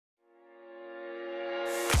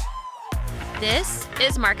This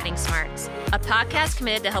is Marketing Smarts, a podcast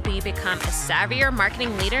committed to helping you become a savvier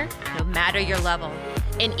marketing leader no matter your level.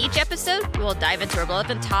 In each episode, we will dive into a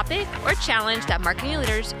relevant topic or challenge that marketing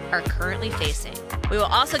leaders are currently facing. We will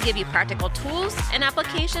also give you practical tools and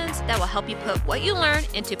applications that will help you put what you learn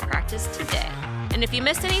into practice today. And if you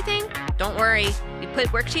missed anything, don't worry. We put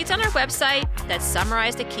worksheets on our website that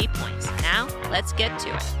summarize the key points. Now, let's get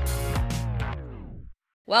to it.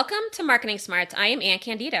 Welcome to Marketing Smarts. I am Ann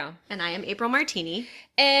Candido. And I am April Martini.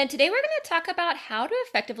 And today we're going to talk about how to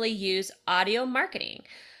effectively use audio marketing.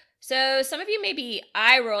 So some of you may be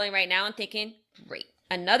eye-rolling right now and thinking, great,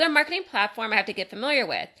 another marketing platform I have to get familiar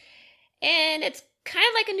with. And it's kind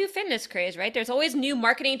of like a new fitness craze, right? There's always new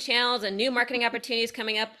marketing channels and new marketing opportunities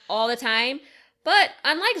coming up all the time. But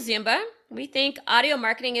unlike Zumba, we think audio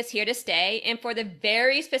marketing is here to stay, and for the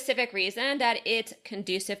very specific reason that it's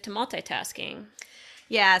conducive to multitasking.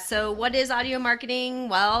 Yeah, so what is audio marketing?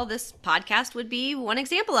 Well, this podcast would be one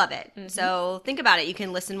example of it. Mm-hmm. So think about it. You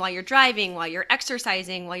can listen while you're driving, while you're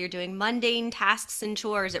exercising, while you're doing mundane tasks and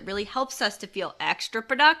chores. It really helps us to feel extra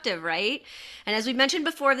productive, right? And as we mentioned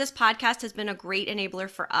before, this podcast has been a great enabler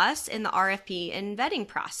for us in the RFP and vetting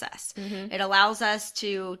process. Mm-hmm. It allows us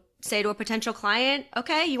to say to a potential client,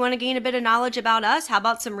 okay, you want to gain a bit of knowledge about us? How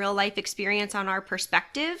about some real life experience on our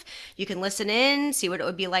perspective? You can listen in, see what it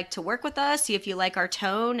would be like to work with us, see if you like our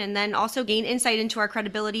tone, and then also gain insight into our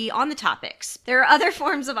credibility on the topics. There are other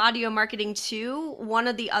forms of audio marketing too. One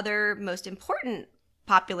of the other most important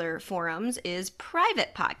popular forums is private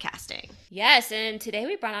podcasting. Yes, and today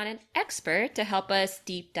we brought on an expert to help us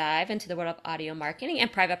deep dive into the world of audio marketing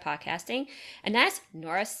and private podcasting, and that's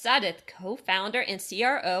Nora Sadeth, co-founder and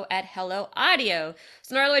CRO at Hello Audio.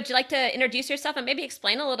 So Nora, would you like to introduce yourself and maybe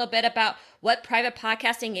explain a little bit about what private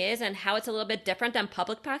podcasting is and how it's a little bit different than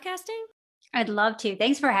public podcasting? I'd love to.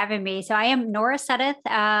 Thanks for having me. So I am Nora Sadeth.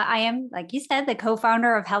 I am, like you said, the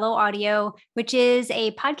co-founder of Hello Audio, which is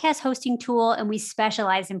a podcast hosting tool, and we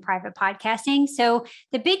specialize in private podcasting. So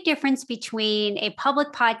the big difference between a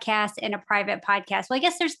public podcast and a private podcast, well, I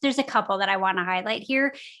guess there's a couple that I want to highlight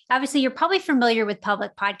here. Obviously, you're probably familiar with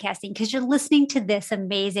public podcasting because you're listening to this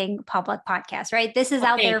amazing public podcast, right? This is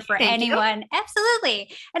out there for anyone.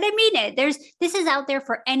 Absolutely. And I mean it. This is out there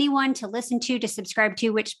for anyone to listen to subscribe to,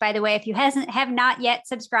 which, by the way, if you have not yet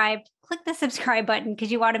subscribed, click the subscribe button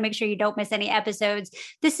because you want to make sure you don't miss any episodes.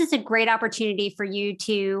 This is a great opportunity for you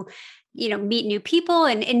to meet new people.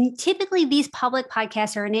 And typically these public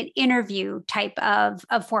podcasts are in an interview type of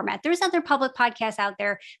format. There's other public podcasts out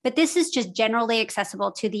there, but this is just generally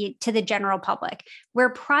accessible to the general public. Where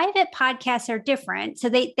private podcasts are different. So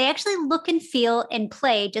they actually look and feel and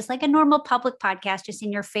play just like a normal public podcast, just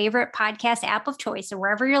in your favorite podcast app of choice. So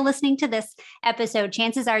wherever you're listening to this episode,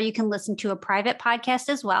 chances are you can listen to a private podcast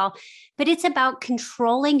as well. But it's about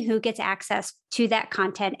controlling who gets access to that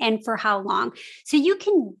content and for how long. So you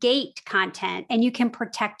can gate content and you can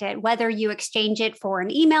protect it, whether you exchange it for an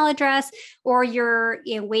email address or you're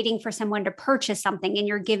waiting for someone to purchase something and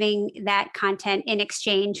you're giving that content in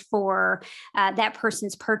exchange for that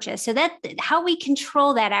person's purchase. So that how we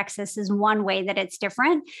control that access is one way that it's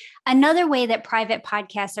different. Another way that private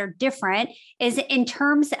podcasts are different is in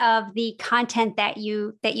terms of the content that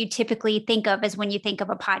you typically think of as when you think of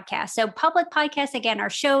a podcast. So public podcasts, again, are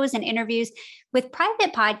shows and interviews. With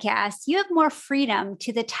private podcasts, you have more freedom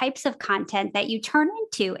to the types of content that you turn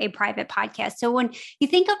into a private podcast. So when you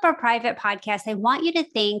think of a private podcast, I want you to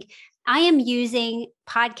think, I am using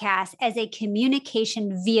podcasts as a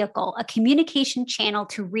communication vehicle, a communication channel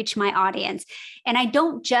to reach my audience. And I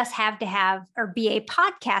don't just have to have or be a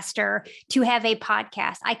podcaster to have a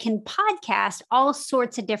podcast. I can podcast all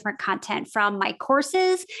sorts of different content, from my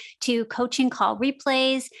courses to coaching call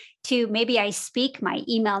replays to maybe I speak my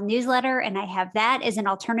email newsletter, and I have that as an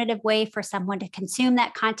alternative way for someone to consume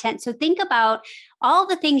that content. So think about all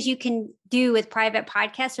the things you can do with private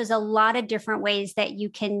podcasts. There's a lot of different ways that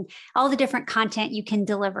you can, all the different content you can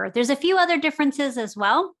deliver. There's a few other differences as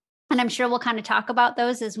well. And I'm sure we'll kind of talk about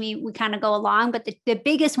those as we kind of go along. But the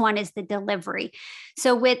biggest one is the delivery.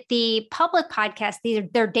 So with the public podcast,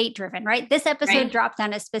 they're date driven, right? This episode dropped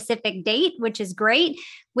on a specific date, which is great.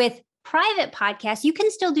 With private podcasts, you can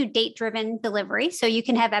still do date-driven delivery. So you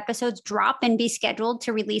can have episodes drop and be scheduled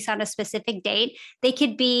to release on a specific date. They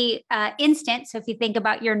could be instant. So if you think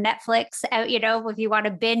about your Netflix, if you want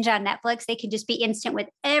to binge on Netflix, they can just be instant with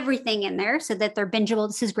everything in there so that they're bingeable.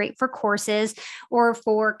 This is great for courses or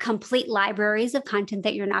for complete libraries of content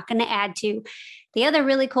that you're not going to add to. The other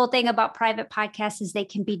really cool thing about private podcasts is they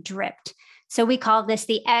can be dripped. So we call this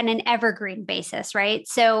an evergreen basis, right?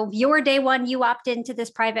 So your day one, you opt into this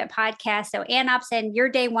private podcast. So Ann opts in, your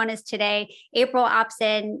day one is today. April opts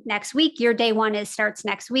in next week. Your day one starts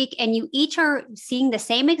next week. And you each are seeing the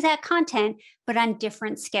same exact content, but on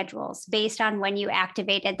different schedules based on when you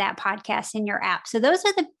activated that podcast in your app. So those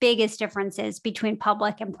are the biggest differences between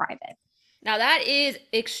public and private. Now that is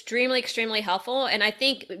extremely, extremely helpful. And I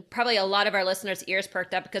think probably a lot of our listeners' ears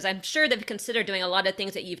perked up because I'm sure they've considered doing a lot of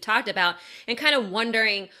things that you've talked about and kind of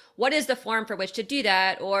wondering what is the form for which to do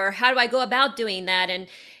that, or how do I go about doing that? And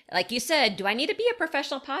like you said, do I need to be a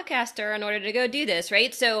professional podcaster in order to go do this,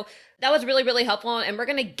 right? So that was really, really helpful. And we're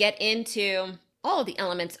going to get into all the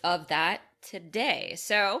elements of that today.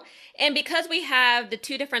 So, and because we have the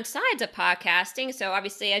two different sides of podcasting, so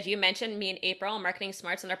obviously, as you mentioned, me and April, Marketing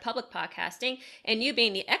Smarts and our public podcasting, and you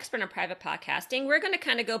being the expert in private podcasting, we're going to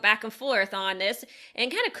kind of go back and forth on this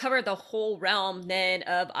and kind of cover the whole realm then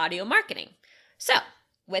of audio marketing. So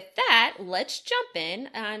with that, let's jump in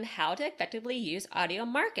on how to effectively use audio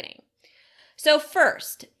marketing. So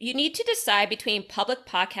first, you need to decide between public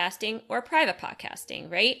podcasting or private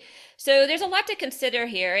podcasting, right? So there's a lot to consider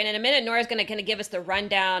here. And in a minute, Nora's going to kind of give us the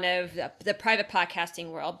rundown of the private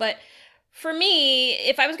podcasting world. But for me,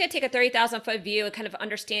 if I was going to take a 30,000 foot view and kind of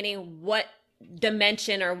understanding what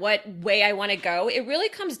dimension or what way I want to go, it really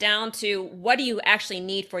comes down to what do you actually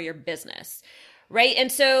need for your business, right?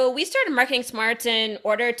 And so we started Marketing Smarts in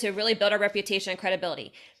order to really build our reputation and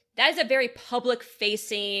credibility. That is a very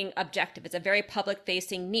public-facing objective. It's a very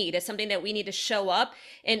public-facing need. It's something that we need to show up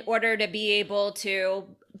in order to be able to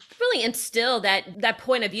really instill that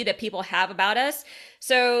point of view that people have about us.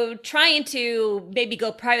 So trying to maybe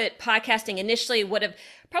go private podcasting initially would have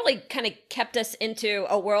probably kind of kept us into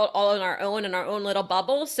a world all on our own in our own little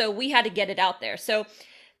bubble. So we had to get it out there. So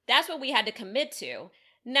that's what we had to commit to.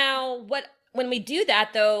 Now, when we do that,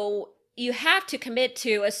 though, you have to commit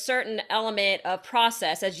to a certain element of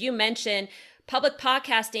process. As you mentioned, public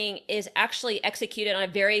podcasting is actually executed on a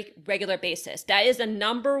very regular basis. That is the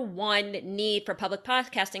number one need for public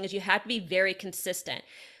podcasting, is you have to be very consistent.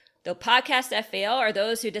 The podcasts that fail are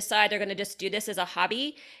those who decide they're going to just do this as a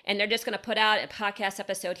hobby and they're just going to put out a podcast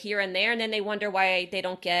episode here and there, and then they wonder why they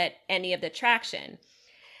don't get any of the traction.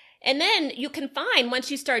 And then you can find,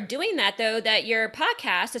 once you start doing that, though, that your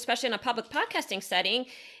podcast, especially in a public podcasting setting,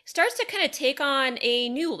 starts to kind of take on a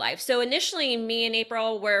new life. So initially, me and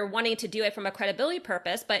April were wanting to do it from a credibility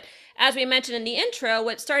purpose. But as we mentioned in the intro,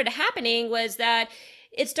 what started happening was that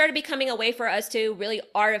it started becoming a way for us to really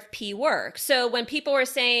RFP work. So when people were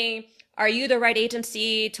saying, are you the right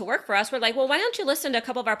agency to work for us? We're like, well, why don't you listen to a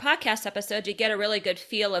couple of our podcast episodes? You get a really good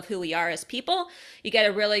feel of who we are as people. You get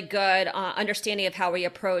a really good understanding of how we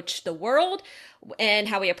approach the world and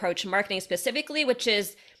how we approach marketing specifically, which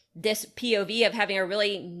is this POV of having a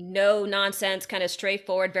really no nonsense, kind of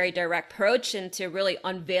straightforward, very direct approach into really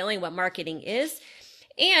unveiling what marketing is.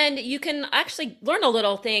 And you can actually learn a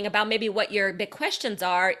little thing about maybe what your big questions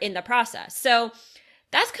are in the process. So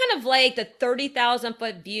that's kind of like the 30,000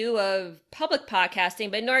 foot view of public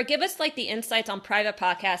podcasting. But Nora, give us like the insights on private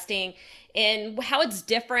podcasting and how it's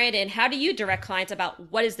different, and how do you direct clients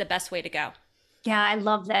about what is the best way to go? Yeah, I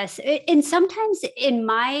love this. And sometimes in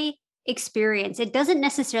my experience, it doesn't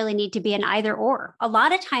necessarily need to be an either or. A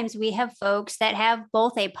lot of times we have folks that have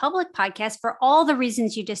both a public podcast for all the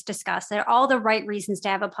reasons you just discussed. They're all the right reasons to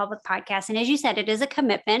have a public podcast. And as you said, it is a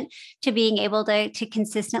commitment to being able to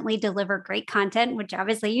consistently deliver great content, which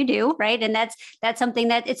obviously you do, right? And that's something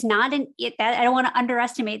that it's not that I don't want to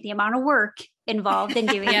underestimate the amount of work involved in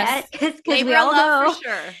doing Yes. that, because we all know for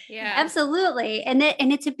sure. Yeah, absolutely. And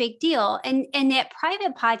it's a big deal. And that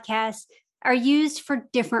private podcasts are used for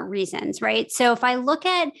different reasons, right? So if I look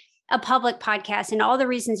at a public podcast and all the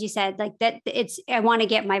reasons you said, like that, I want to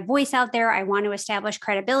get my voice out there. I want to establish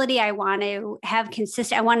credibility. I want to have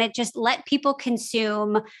I want to just let people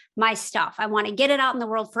consume my stuff. I want to get it out in the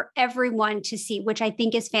world for everyone to see, which I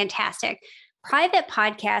think is fantastic. Private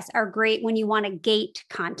podcasts are great when you want to gate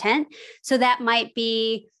content. So that might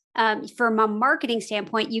be, from a marketing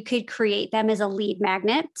standpoint, you could create them as a lead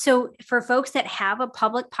magnet. So for folks that have a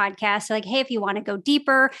public podcast, like, hey, if you want to go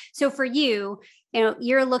deeper. So for you,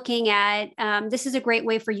 you're looking at, this is a great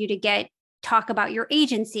way for you to talk about your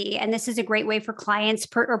agency. And this is a great way for clients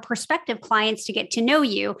or prospective clients to get to know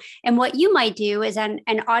you. And what you might do is on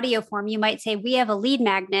an audio form, you might say, we have a lead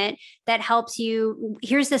magnet that helps you.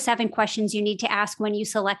 Here's the 7 questions you need to ask when you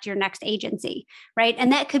select your next agency, right?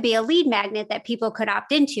 And that could be a lead magnet that people could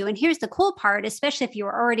opt into. And here's the cool part, especially if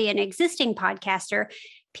you're already an existing podcaster,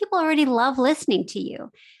 people already love listening to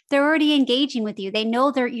you. They're already engaging with you. They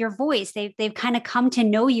know your voice. They've kind of come to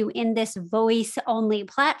know you in this voice only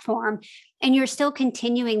platform. And you're still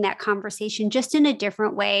continuing that conversation just in a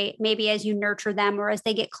different way, maybe as you nurture them or as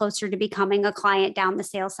they get closer to becoming a client down the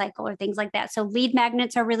sales cycle or things like that. So lead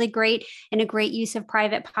magnets are really great and a great use of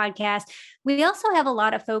private podcasts. We also have a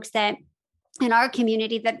lot of folks that in our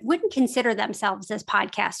community that wouldn't consider themselves as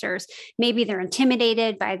podcasters. Maybe they're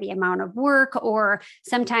intimidated by the amount of work, or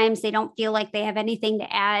sometimes they don't feel like they have anything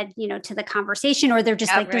to add, to the conversation, or they're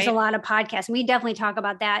just there's a lot of podcasts. And we definitely talk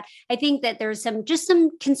about that. I think that there's some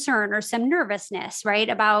concern or some nervousness, right,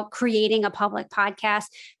 about creating a public podcast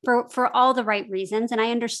for all the right reasons. And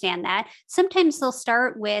I understand that. Sometimes they'll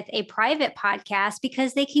start with a private podcast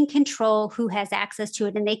because they can control who has access to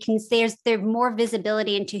it, and there's more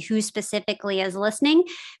visibility into who specifically is listening,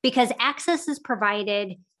 because access is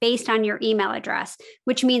provided based on your email address,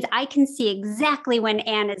 which means I can see exactly when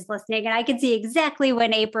Anne is listening and I can see exactly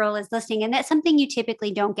when April is listening. And that's something you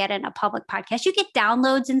typically don't get in a public podcast. You get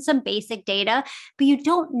downloads and some basic data, but you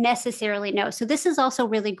don't necessarily know. So this is also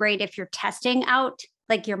really great if you're testing out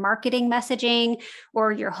like your marketing messaging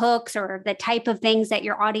or your hooks or the type of things that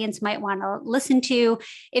your audience might want to listen to.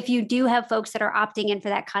 If you do have folks that are opting in for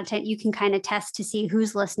that content, you can kind of test to see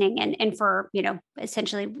who's listening and for,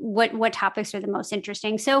 essentially what topics are the most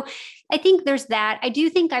interesting. So I think there's that. I do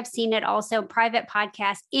think I've seen it also private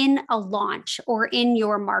podcasts in a launch or in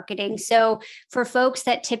your marketing. So for folks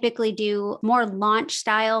that typically do more launch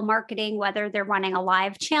style marketing, whether they're running a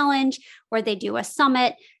live challenge or they do a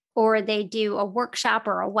summit, or they do a workshop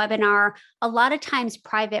or a webinar, a lot of times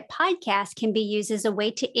private podcasts can be used as a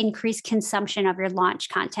way to increase consumption of your launch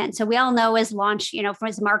content. So we all know as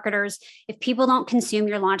marketers, if people don't consume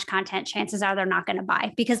your launch content, chances are they're not going to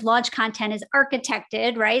buy, because launch content is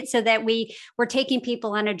architected, right? So that we're taking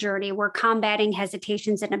people on a journey, we're combating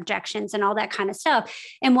hesitations and objections and all that kind of stuff.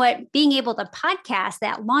 And what being able to podcast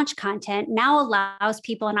that launch content now allows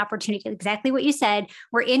people an opportunity, exactly what you said,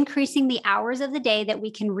 we're increasing the hours of the day that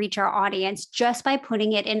we can reach our audience just by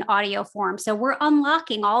putting it in audio form. So we're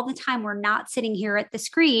unlocking all the time. We're not sitting here at the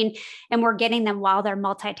screen, and we're getting them while they're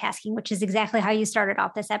multitasking, which is exactly how you started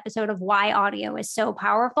off this episode of why audio is so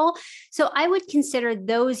powerful. So I would consider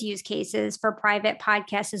those use cases for private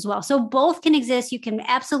podcasts as well. So both can exist. You can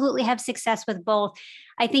absolutely have success with both.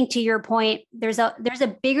 I think to your point, there's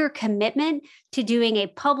a bigger commitment to doing a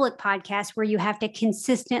public podcast where you have to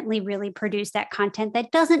consistently really produce that content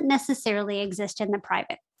that doesn't necessarily exist in the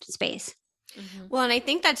private space. Mm-hmm. Well, and I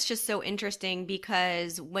think that's just so interesting,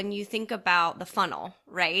 because when you think about the funnel,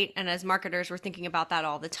 right? And as marketers, we're thinking about that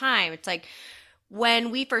all the time. It's like,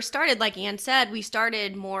 when we first started, like Anne said, we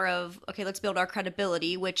started more of, okay, let's build our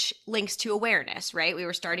credibility, which links to awareness, right? We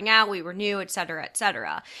were starting out, we were new, et cetera, et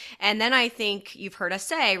cetera. And then I think you've heard us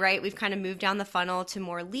say, right, we've kind of moved down the funnel to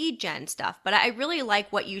more lead gen stuff. But I really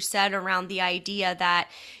like what you said around the idea that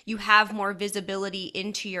you have more visibility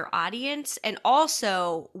into your audience, and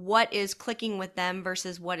also what is clicking with them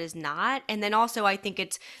versus what is not. And then also I think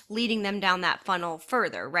it's leading them down that funnel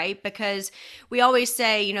further, right? Because we always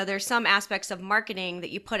say, there's some aspects of marketing that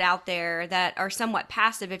you put out there that are somewhat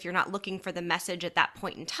passive if you're not looking for the message at that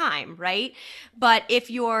point in time, right? But if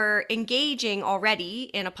you're engaging already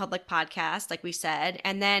in a public podcast, like we said,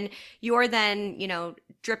 and then you're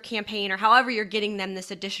drip campaign or however you're getting them this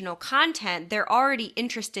additional content, they're already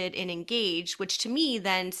interested and engaged, which to me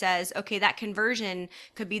then says, okay, that conversion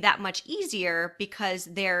could be that much easier because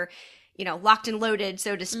they're locked and loaded,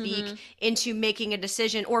 so to speak, mm-hmm. into making a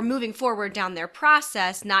decision or moving forward down their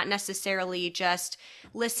process, not necessarily just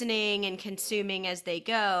listening and consuming as they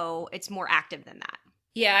go. It's more active than that.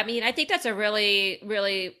 Yeah, I mean, I think that's a really,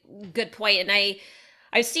 really good point. And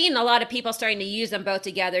I've seen a lot of people starting to use them both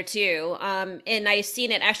together too. And I've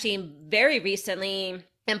seen it actually very recently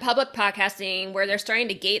in public podcasting, where they're starting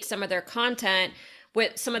to gate some of their content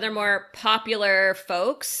with some of their more popular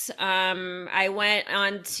folks. I went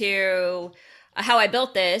on to How I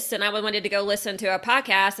Built This, and I wanted to go listen to a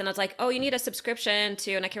podcast, and I was like, oh, you need a subscription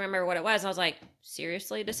to, and I can't remember what it was. And I was like,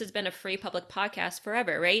 seriously? This has been a free public podcast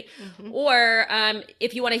forever, right? Mm-hmm. Or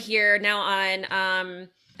if you want to hear now on,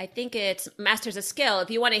 I think it's Masters of Skill, if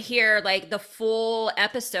you want to hear like the full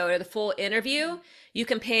episode or the full interview, you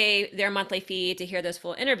can pay their monthly fee to hear those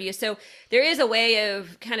full interviews. So there is a way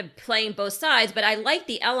of kind of playing both sides, but I like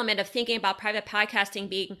the element of thinking about private podcasting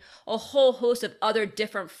being a whole host of other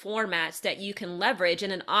different formats that you can leverage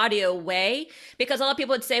in an audio way, because a lot of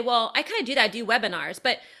people would say, well, I kind of do that, I do webinars,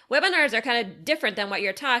 but webinars are kind of different than what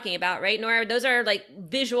you're talking about, right? Nora, those are like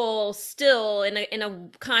visual still in a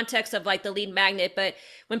context of like the lead magnet. But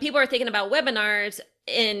when people are thinking about webinars,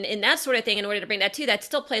 in that sort of thing, in order to bring that to, that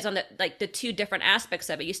still plays on the two different aspects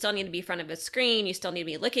of it. You still need to be in front of a screen. You still need to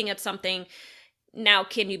be looking at something. Now,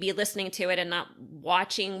 can you be listening to it and not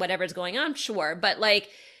watching whatever's going on? Sure. But like,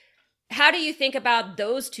 how do you think about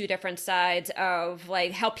those two different sides of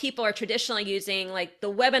like how people are traditionally using like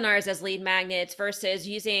the webinars as lead magnets versus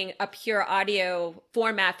using a pure audio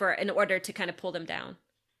format in order to kind of pull them down?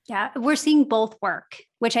 Yeah, we're seeing both work,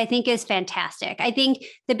 which I think is fantastic. I think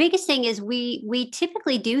the biggest thing is we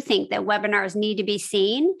typically do think that webinars need to be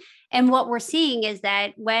seen. And what we're seeing is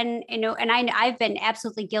that when, and I've been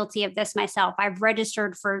absolutely guilty of this myself. I've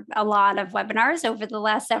registered for a lot of webinars over the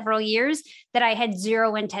last several years that I had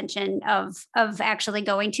zero intention of actually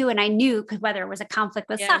going to. And I knew whether it was a conflict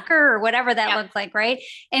with soccer or whatever that looked like, right?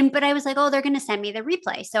 But I was like, oh, they're going to send me the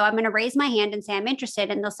replay. So I'm going to raise my hand and say I'm interested,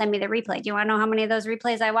 and they'll send me the replay. Do you want to know how many of those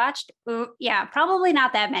replays I watched? Ooh, yeah, probably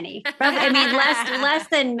not that many. I mean, less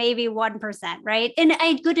than maybe 1%, right? And I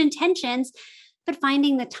had good intentions, but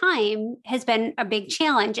finding the time has been a big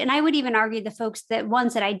challenge. And I would even argue the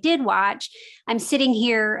ones that I did watch, I'm sitting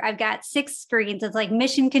here, I've got 6 screens. It's like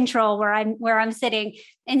mission control where I'm sitting.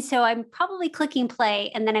 And so I'm probably clicking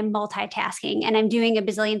play, and then I'm multitasking and I'm doing a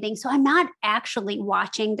bazillion things. So I'm not actually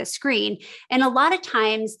watching the screen. And a lot of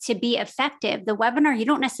times, to be effective, the webinar, you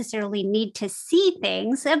don't necessarily need to see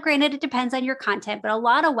things. So granted, it depends on your content, but a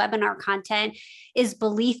lot of webinar content is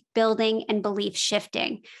belief building and belief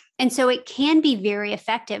shifting. And so it can be very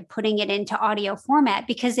effective putting it into audio format,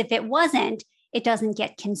 because if it wasn't, it doesn't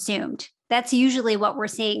get consumed. That's usually what we're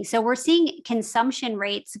seeing. So we're seeing consumption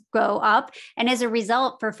rates go up. And as a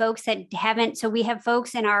result, for folks that haven't, so we have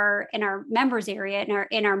folks in our members area,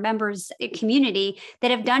 in our members community,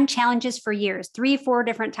 that have done challenges for years, 3-4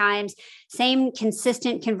 different times, same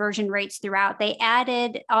consistent conversion rates throughout. They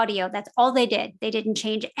added audio. That's all they did. They didn't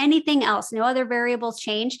change anything else. No other variables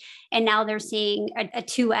changed. And now they're seeing a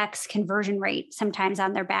 2x conversion rate sometimes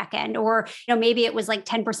on their back end. Or, maybe it was like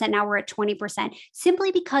 10%, now we're at 20%,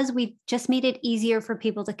 simply because we've just made it easier for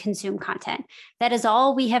people to consume content. That is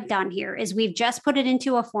all we have done here, is we've just put it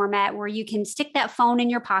into a format where you can stick that phone in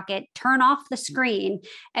your pocket, turn off the screen,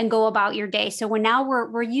 and go about your day. So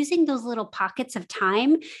we're using those little pockets of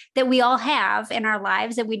time that we all have in our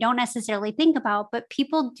lives that we don't necessarily think about, but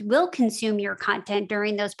people will consume your content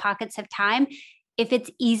during those pockets of time if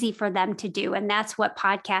it's easy for them to do. And that's what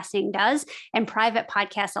podcasting does. And private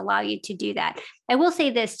podcasts allow you to do that. I will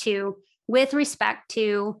say this too, with respect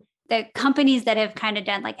to the companies that have kind of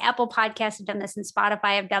done, like Apple Podcasts have done this and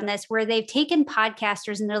Spotify have done this, where they've taken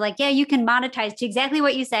podcasters and they're like, yeah, you can monetize, to exactly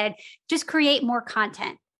what you said, just create more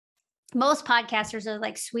content. Most podcasters are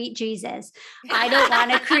like, sweet Jesus, I don't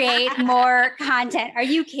want to create more content. Are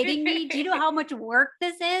you kidding me? Do you know how much work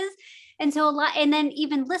this is? And so and then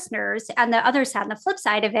even listeners on the other side, on the flip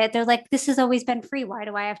side of it, they're like, this has always been free. Why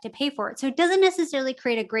do I have to pay for it? So it doesn't necessarily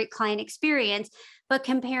create a great client experience, but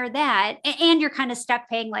compare that, and you're kind of stuck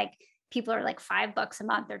paying, like, people are like $5 a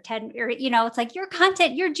month or 10, or, it's like, your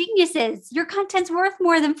content, you're geniuses. Your content's worth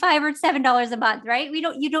more than $5 or $7 a month, right?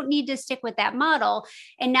 You don't need to stick with that model.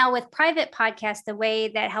 And now with private podcasts, the way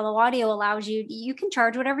that Hello Audio allows you, you can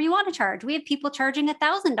charge whatever you want to charge. We have people charging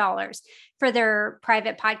 $1,000 for their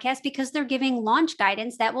private podcast because they're giving launch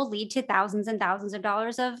guidance that will lead to thousands and thousands of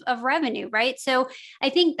dollars of revenue, right? So I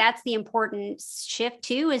think that's the important shift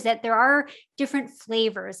too, is that there are different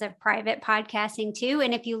flavors of private podcasting too.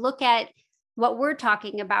 And if you look at what we're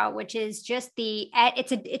talking about, which is just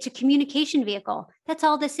it's a communication vehicle. That's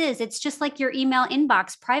all this is. It's just like your email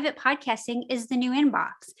inbox. Private podcasting is the new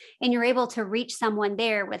inbox, and you're able to reach someone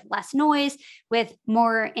there with less noise, with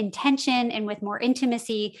more intention, and with more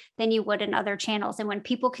intimacy than you would in other channels. And when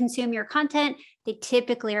people consume your content, they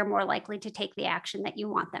typically are more likely to take the action that you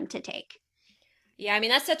want them to take. Yeah, I mean,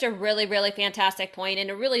 that's such a really, really fantastic point, and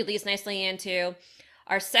it really leads nicely into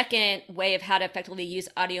our second way of how to effectively use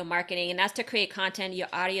audio marketing, and that's to create content your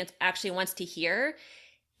audience actually wants to hear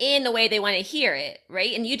in the way they want to hear it,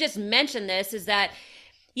 right? And you just mentioned this, is that,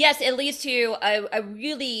 yes, it leads to a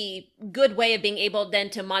really good way of being able then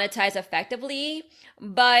to monetize effectively,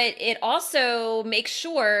 but it also makes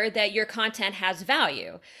sure that your content has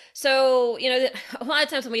value. So, a lot of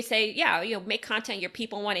times when we say, make content your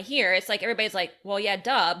people want to hear, it's like everybody's like, well, yeah,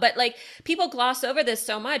 duh. But like, people gloss over this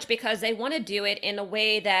so much because they want to do it in a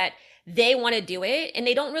way that they want to do it, and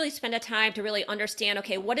they don't really spend the time to really understand,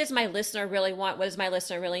 okay, what does my listener really want? What does my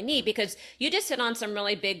listener really need? Because you just hit on some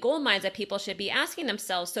really big gold mines that people should be asking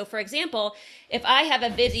themselves. So for example, if I have a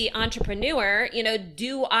busy entrepreneur,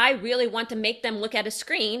 do I really want to make them look at a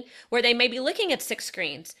screen where they may be looking at 6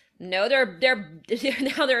 screens? No, they're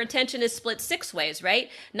now their attention is split 6 ways,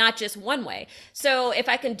 right? Not just one way. So if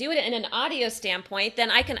I can do it in an audio standpoint,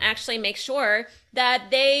 then I can actually make sure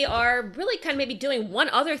that they are really kind of maybe doing one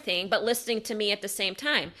other thing, but listening to me at the same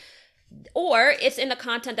time. Or it's in the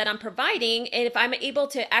content that I'm providing. And if I'm able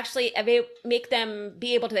to actually make them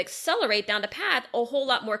be able to accelerate down the path a whole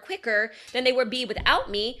lot more quicker than they would be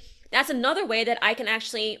without me, that's another way that I can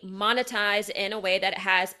actually monetize in a way that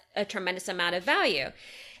has a tremendous amount of value.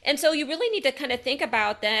 And so you really need to kind of think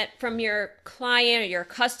about that from your client or your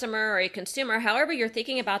customer or your consumer, however you're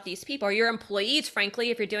thinking about these people, or your employees, frankly,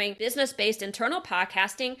 if you're doing business-based internal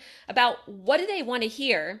podcasting, about what do they want to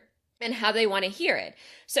hear and how they want to hear it.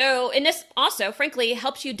 So, and this also, frankly,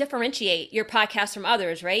 helps you differentiate your podcast from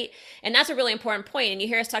others, right? And that's a really important point. And you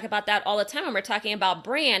hear us talk about that all the time when we're talking about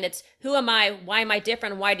brand. It's who am I? Why am I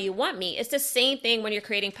different? Why do you want me? It's the same thing when you're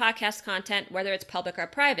creating podcast content, whether it's public or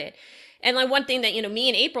private. And like one thing that, me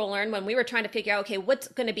and April learned when we were trying to figure out, okay, what's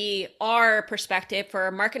going to be our perspective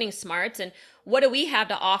for marketing smarts and what do we have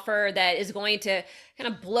to offer that is going to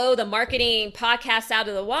kind of blow the marketing podcast out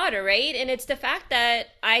of the water, right? And it's the fact that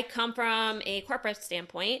I come from a corporate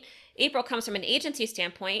standpoint. April comes from an agency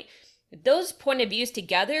standpoint. Those point of views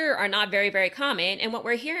together are not very, very common. And what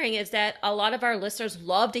we're hearing is that a lot of our listeners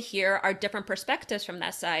love to hear our different perspectives from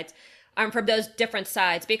that side. From those different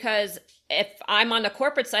sides, because if I'm on the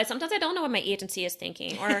corporate side, sometimes I don't know what my agency is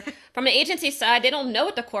thinking, or from the agency side, they don't know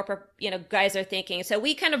what the corporate, guys are thinking. So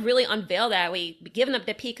we kind of really unveil that. We give them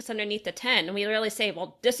the peek underneath the tent, and we really say,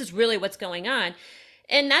 well, this is really what's going on.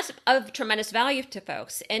 And that's of tremendous value to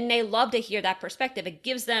folks. And they love to hear that perspective. It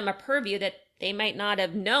gives them a purview that they might not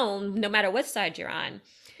have known no matter what side you're on.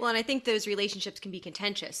 Well, and I think those relationships can be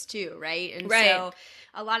contentious too, right? And right. So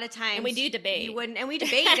a lot of times, and we do debate. We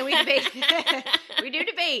debate. We do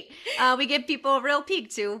debate. We give people a real peek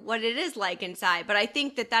to what it is like inside. But I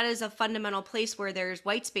think that is a fundamental place where there's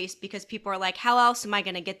white space, because people are like, how else am I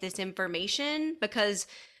going to get this information? Because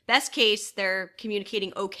best case, they're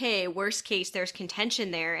communicating okay. Worst case, there's contention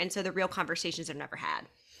there. And so the real conversations are never had.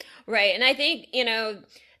 Right. And I think,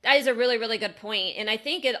 that is a really, really good point. And I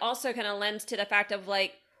think it also kind of lends to the fact of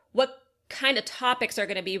like, what kind of topics are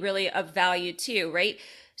going to be really of value too, right?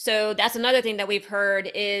 So that's another thing that we've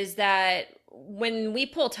heard is that when we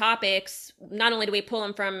pull topics, not only do we pull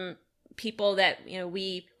them from people that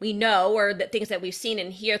we know, or the things that we've seen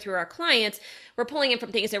and hear through our clients, we're pulling in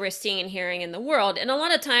from things that we're seeing and hearing in the world. And a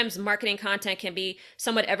lot of times marketing content can be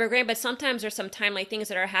somewhat evergreen, but sometimes there's some timely things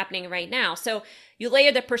that are happening right now. So you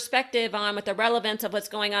layer the perspective on with the relevance of what's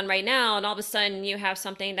going on right now, and all of a sudden you have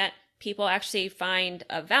something that people actually find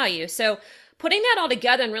of value. So putting that all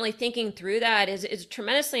together and really thinking through that is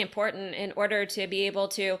tremendously important in order to be able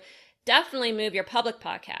to definitely move your public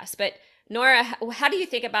podcast. But Nora, how do you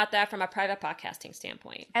think about that from a private podcasting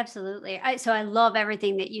standpoint? Absolutely. So I love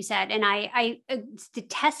everything that you said. And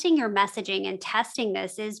testing your messaging and testing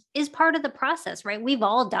this is part of the process, right? We've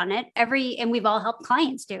all done it and we've all helped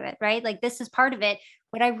clients do it, right? Like this is part of it.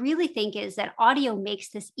 What I really think is that audio makes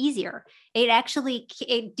this easier.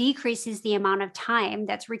 It decreases the amount of time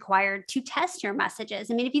that's required to test your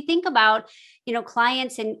messages. I mean, if you think about,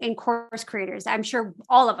 clients and course creators, I'm sure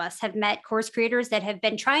all of us have met course creators that have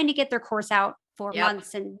been trying to get their course out for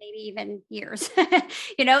months and maybe even years,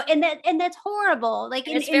 and that's horrible. Like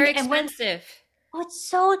it's very expensive. Oh, it's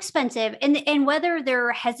so expensive. And whether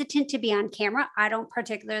they're hesitant to be on camera, I don't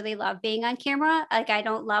particularly love being on camera. Like I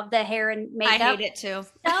don't love the hair and makeup. I hate it too.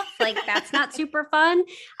 Stuff. Like that's not super fun.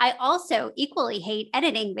 I also equally hate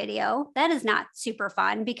editing video. That is not super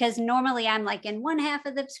fun because normally I'm like in one half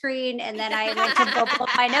of the screen and then I went to go blow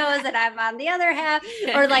my nose and I'm on the other half,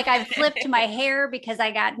 or like I've flipped my hair because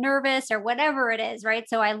I got nervous or whatever it is, right?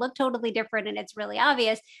 So I look totally different and it's really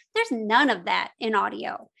obvious. There's none of that in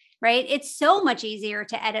audio. Right? It's so much easier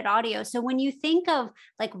to edit audio. So when you think of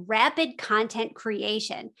like rapid content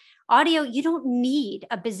creation, audio, you don't need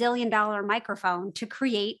a bazillion-dollar microphone to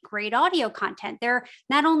create great audio content.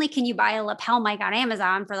 Not only can you buy a lapel mic on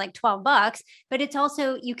Amazon for like $12, but it's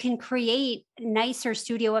also, you can create nicer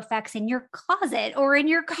studio effects in your closet or in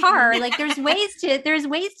your car. Like there's ways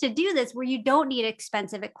to do this where you don't need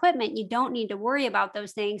expensive equipment. You don't need to worry about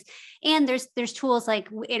those things. And there's tools like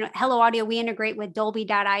Hello Audio, we integrate with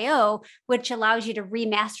Dolby.io, which allows you to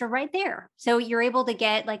remaster right there. So you're able to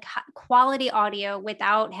get like quality audio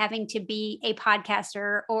without having to be a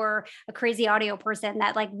podcaster or a crazy audio person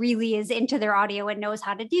that like really is into their audio and knows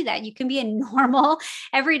how to do that. You can be a normal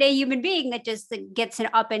everyday human being that just gets it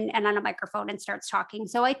up and on a microphone and starts talking.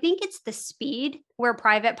 So I think it's the speed where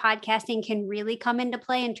private podcasting can really come into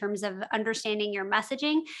play in terms of understanding your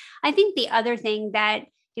messaging. I think the other thing that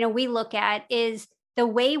we look at is the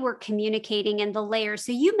way we're communicating and the layers.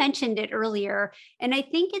 So you mentioned it earlier, and I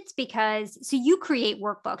think it's because, so you create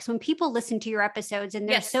workbooks. When people listen to your episodes and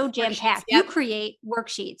they're so jam-packed, you create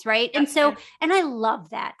worksheets, right? And so, and I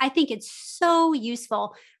love that. I think it's so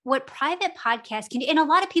useful. What private podcasts can do, and a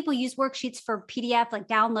lot of people use worksheets for PDF, like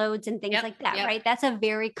downloads and things like that, right? That's a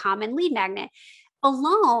very common lead magnet.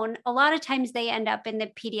 Alone, a lot of times they end up in the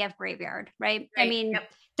PDF graveyard, right? I mean,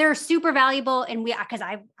 they're super valuable, and because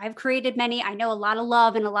I've created many. I know a lot of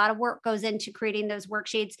love and a lot of work goes into creating those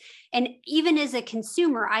worksheets. And even as a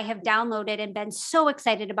consumer, I have downloaded and been so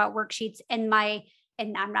excited about worksheets.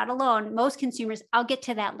 And I'm not alone. Most consumers, I'll get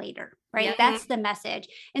to that later, right? Yeah. That's the message.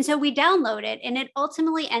 And so we download it, and it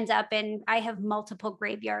ultimately ends up in, I have multiple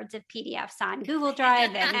graveyards of PDFs on Google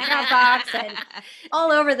Drive and Dropbox and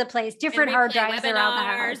all over the place, different hard drives around the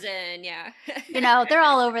house. And they're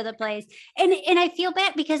all over the place. And I feel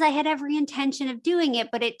bad because I had every intention of doing it,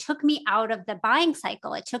 but it took me out of the buying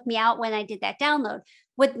cycle. It took me out when I did that download.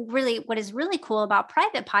 What is really cool about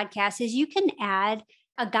private podcasts is you can add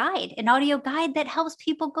a guide, an audio guide that helps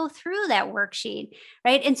people go through that worksheet,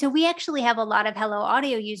 right? And so we actually have a lot of Hello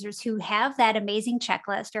Audio users who have that amazing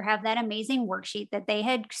checklist or have that amazing worksheet that they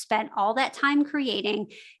had spent all that time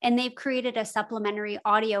creating, and they've created a supplementary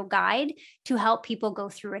audio guide to help people go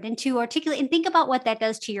through it and to articulate and think about what that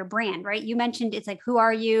does to your brand, right? You mentioned it's like, who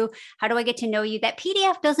are you? How do I get to know you? That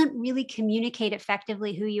PDF doesn't really communicate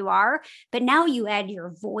effectively who you are, but now you add your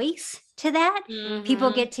voice to that.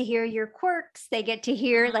 People get to hear your quirks. They get to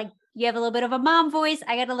hear, like, you have a little bit of a mom voice.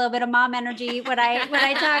 I got a little bit of mom energy when I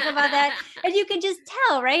talk about that. And you can just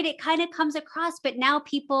tell, right? It kind of comes across, but now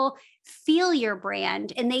people feel your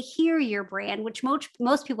brand and they hear your brand, which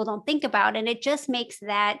most people don't think about. And it just makes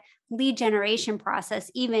that lead generation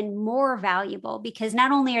process even more valuable, because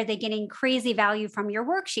not only are they getting crazy value from your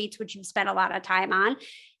worksheets, which you've spent a lot of time on,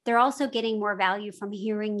 they're also getting more value from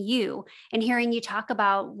hearing you and hearing you talk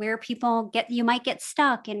about where you might get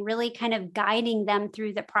stuck, and really kind of guiding them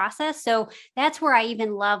through the process. So that's where I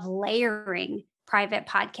even love layering private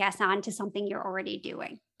podcasts onto something you're already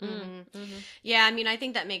doing. Yeah, I mean, I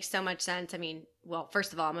think that makes so much sense. I mean, well,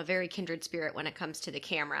 first of all, I'm a very kindred spirit when it comes to the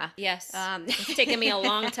camera. Yes. It's taken me a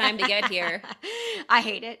long time to get here. I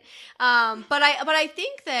hate it. But I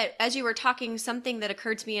think that as you were talking, something that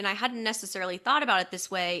occurred to me, and I hadn't necessarily thought about it this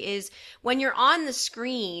way, is when you're on the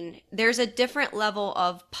screen, there's a different level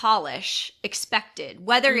of polish expected,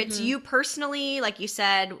 whether it's you personally, like you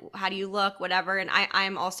said, how do you look, whatever. And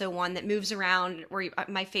I'm also one that moves around where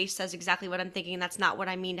my face says exactly what I'm thinking. That's not what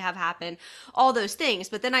I mean to have happen, all those things.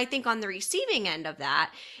 But then I think on the receiving end of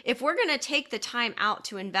that, if we're going to take the time out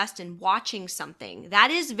to invest in watching something,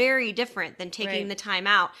 that is very different than taking the time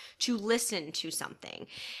out to listen to something.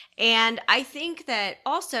 And I think that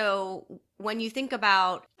also when you think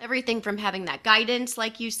about everything from having that guidance,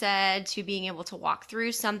 like you said, to being able to walk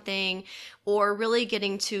through something, or really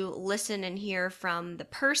getting to listen and hear from the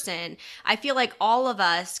person, I feel like all of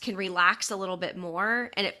us can relax a little bit more,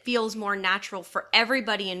 and it feels more natural for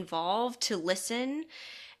everybody involved to listen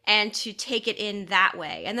and to take it in that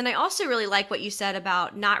way. And then I also really like what you said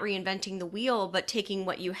about not reinventing the wheel, but taking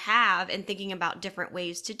what you have and thinking about different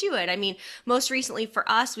ways to do it. I mean, most recently for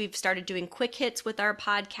us, we've started doing quick hits with our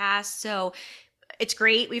podcast. So it's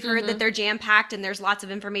great. We've heard that they're jam-packed and there's lots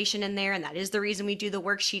of information in there, and that is the reason we do the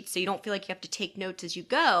worksheets, so you don't feel like you have to take notes as you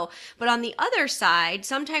go. But on the other side,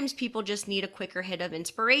 sometimes people just need a quicker hit of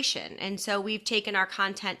inspiration. And so we've taken our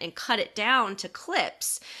content and cut it down to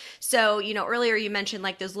clips. So, earlier you mentioned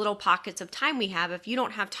like those little pockets of time we have. If you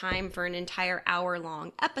don't have time for an entire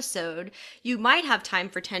hour-long episode, you might have time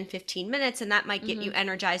for 10, 15 minutes, and that might get you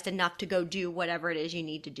energized enough to go do whatever it is you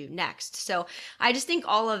need to do next. So I just think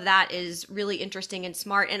all of that is really interesting and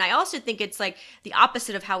smart. And I also think it's like the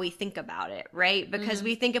opposite of how we think about it, right? Because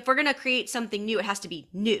we think if we're going to create something new, it has to be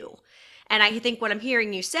new. And I think what I'm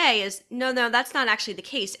hearing you say is, no, that's not actually the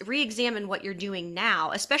case. Re-examine what you're doing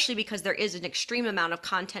now, especially because there is an extreme amount of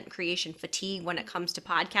content creation fatigue when it comes to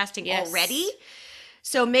podcasting already.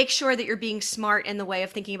 So make sure that you're being smart in the way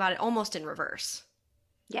of thinking about it almost in reverse.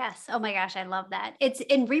 Yes. Oh my gosh, I love that. It's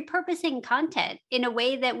in repurposing content in a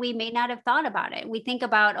way that we may not have thought about it. We think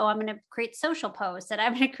about, I'm going to create social posts and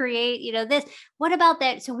I'm going to create, this. What about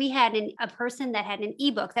that? So we had a person that had an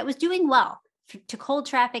ebook that was doing well. To cold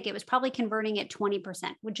traffic, it was probably converting at 20%,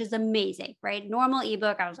 which is amazing, right? Normal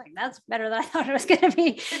ebook, I was like, that's better than I thought it was going to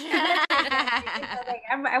be.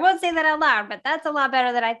 I won't say that out loud, but that's a lot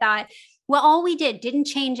better than I thought. Well, all we didn't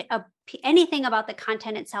change anything about the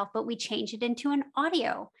content itself, but we changed it into an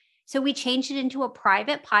audio. So we changed it into a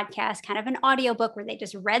private podcast, kind of an audiobook where they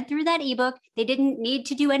just read through that ebook. They didn't need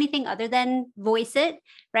to do anything other than voice it,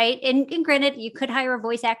 right? And granted, you could hire a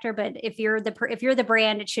voice actor, but if you're the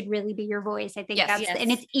brand, it should really be your voice. I think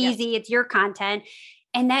and it's easy. It's your content.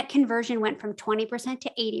 And that conversion went from 20%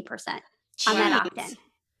 to 80% on that opt-in.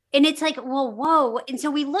 And it's like, well, whoa. And so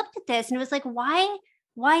we looked at this and it was like,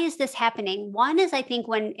 why is this happening? One is, I think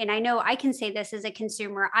and I know I can say this as a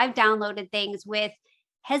consumer, I've downloaded things with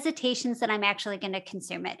hesitations that I'm actually going to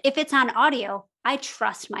consume it. If it's on audio, I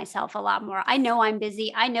trust myself a lot more. I know I'm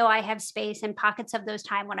busy. I know I have space and pockets of those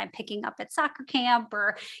time when I'm picking up at soccer camp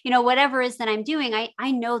or, whatever it is that I'm doing.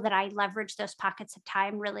 I know that I leverage those pockets of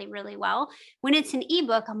time really, really well. When it's an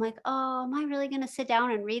ebook, I'm like, oh, am I really going to sit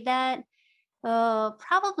down and read that? Oh,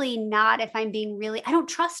 probably not. If I'm being I don't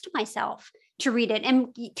trust myself to read it.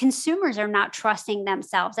 And consumers are not trusting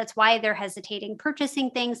themselves. That's why they're hesitating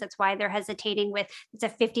purchasing things. That's why they're hesitating it's a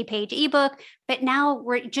 50-page ebook. But now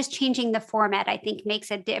we're just changing the format, I think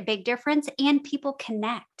makes a big difference. And people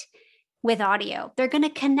connect with audio. They're going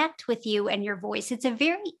to connect with you and your voice. It's a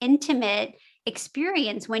very intimate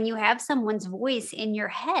experience when you have someone's voice in your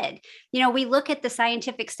head. We look at the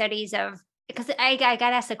scientific studies because I got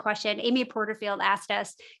asked a question. Amy Porterfield asked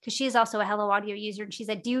us, because she is also a Hello Audio user. And she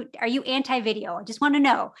said, are you anti-video? I just want to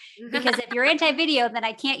know, because if you're anti-video, then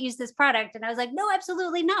I can't use this product. And I was like, no,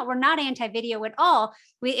 absolutely not. We're not anti-video at all.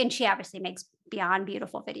 And she obviously makes beyond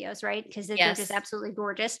beautiful videos, right? Because they're just absolutely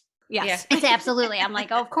gorgeous. Yes, it's absolutely. I'm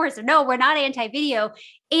like, oh, of course. No, we're not anti-video.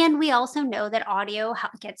 And we also know that audio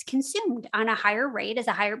gets consumed on a higher rate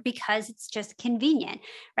because it's just convenient,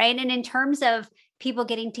 right? And in terms of people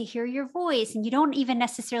getting to hear your voice, and you don't even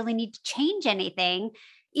necessarily need to change anything.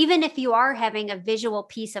 Even if you are having a visual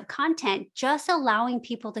piece of content, just allowing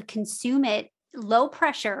people to consume it low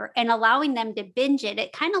pressure and allowing them to binge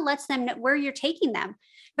it kind of lets them know where you're taking them.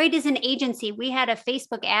 Right. As an agency, we had a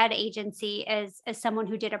Facebook ad agency as someone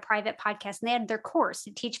who did a private podcast, and they had their course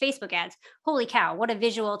to teach Facebook ads. Holy cow, what a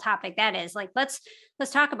visual topic that is. Like, let's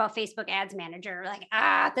talk about Facebook Ads Manager. Like,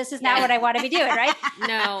 this is not what I want to be doing, right?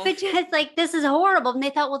 No. But just like, this is horrible. And they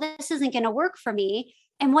thought, well, this isn't going to work for me.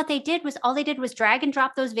 And what they did was drag and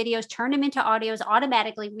drop those videos, turn them into audios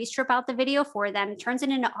automatically. We strip out the video for them, turns it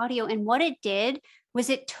into audio. And what it did was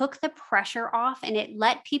it took the pressure off and it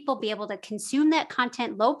let people be able to consume that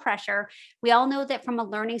content low pressure. We all know that from a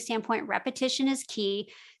learning standpoint, repetition is key.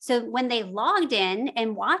 So when they logged in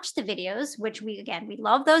and watched the videos, which we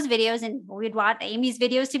love those videos, and we'd want Amy's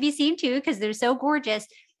videos to be seen too, because they're so gorgeous.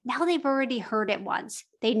 Now they've already heard it once.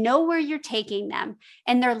 They know where you're taking them,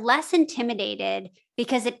 and they're less intimidated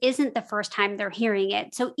because it isn't the first time they're hearing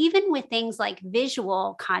it. So even with things like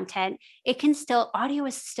visual content, audio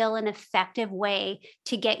is still an effective way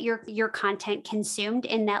to get your content consumed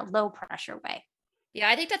in that low pressure way. Yeah,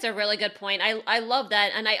 I think that's a really good point. I love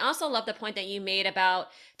that. And I also love the point that you made about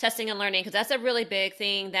testing and learning, because that's a really big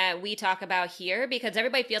thing that we talk about here, because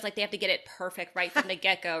everybody feels like they have to get it perfect right from the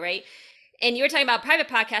get-go, right? And you were talking about private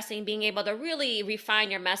podcasting, being able to really refine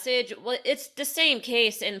your message. Well, it's the same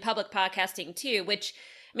case in public podcasting too, which,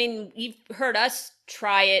 I mean, you've heard us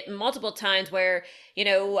try it multiple times where,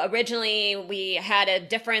 originally we had a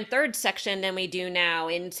different third section than we do now.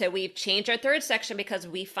 And so we've changed our third section because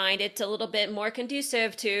we find it's a little bit more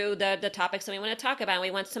conducive to the topics that we want to talk about. We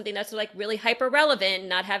want something that's like really hyper relevant,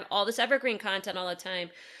 not have all this evergreen content all the time.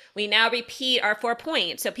 We now repeat our 4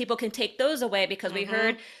 points so people can take those away, because we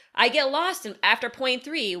heard, I get lost after point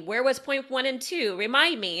 3. Where was point 1 and 2?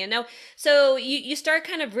 Remind me, So you start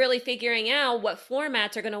kind of really figuring out what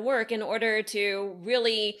formats are going to work in order to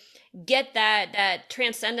really get that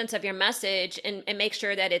transcendence of your message and make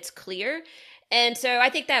sure that it's clear. And so I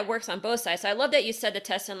think that works on both sides. So I love that you said the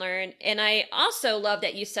test and learn. And I also love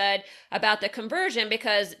that you said about the conversion,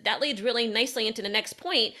 because that leads really nicely into the next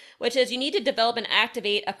point, which is you need to develop and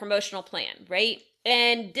activate a promotional plan, right?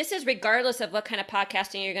 And this is regardless of what kind of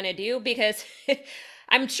podcasting you're going to do, because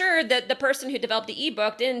I'm sure that the person who developed the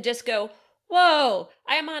ebook didn't just go, whoa,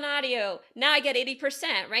 I am on audio. Now I get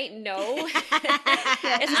 80%, right? No.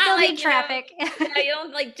 It's not like traffic. You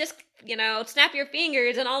don't like just, snap your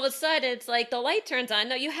fingers and all of a sudden it's like the light turns on.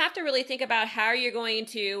 No, you have to really think about how you're going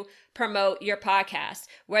to promote your podcast,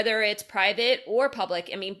 whether it's private or public.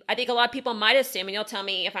 I mean, I think a lot of people might assume, and you'll tell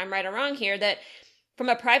me if I'm right or wrong here, that from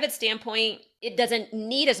a private standpoint, it doesn't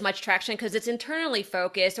need as much traction because it's internally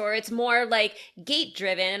focused, or it's more like gate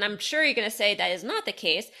driven. And I'm sure you're going to say that is not the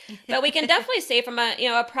case, but we can definitely say from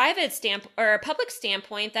a private standpoint or a public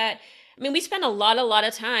standpoint that, I mean, we spend a lot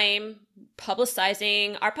of time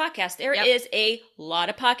publicizing our podcast. There is a lot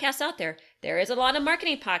of podcasts out there. There is a lot of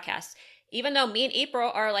marketing podcasts. even though me and April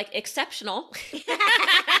are like exceptional.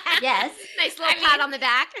 Yes. Nice little pat on the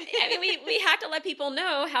back. I mean, we have to let people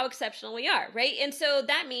know how exceptional we are, right? And so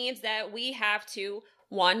that means that we have to,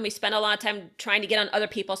 one, we spend a lot of time trying to get on other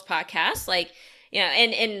people's podcasts, like,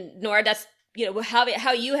 and Nora, that's,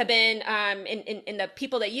 how you have been in the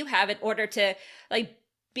people that you have in order to like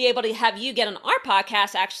be able to have you get on our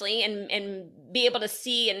podcast actually and be able to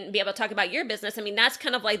see and be able to talk about your business. I mean, that's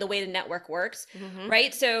kind of like the way the network works,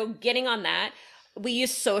 right? So getting on that, we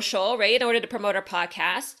use social, right, in order to promote our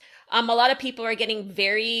podcast. A lot of people are getting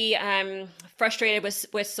very frustrated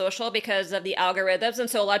with social because of the algorithms. And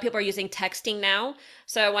so a lot of people are using texting now.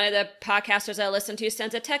 So one of the podcasters I listen to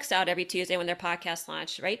sends a text out every Tuesday when their podcast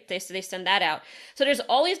launch, right? They send that out. So there's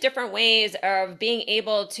all these different ways of being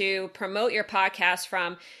able to promote your podcast,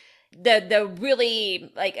 from the really,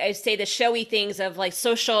 like I say, the showy things of like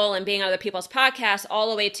social and being on other people's podcasts, all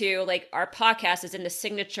the way to like our podcast is in the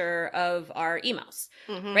signature of our emails,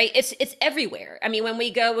 right? It's everywhere. I mean, when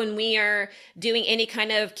we are doing any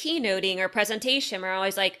kind of keynoting or presentation, we're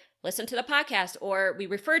always like, listen to the podcast, or we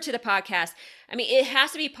refer to the podcast. I mean, it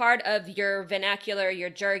has to be part of your vernacular, your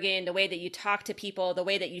jargon, the way that you talk to people, the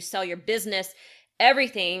way that you sell your business,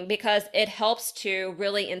 everything, because it helps to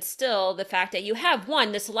really instill the fact that you have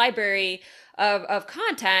this library of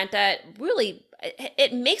content that really,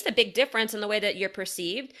 it makes a big difference in the way that you're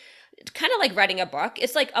perceived. It's kind of like writing a book.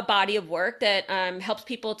 It's like a body of work that helps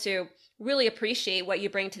people to really appreciate what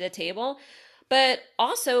you bring to the table. But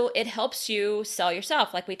also it helps you sell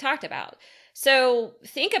yourself, like we talked about. So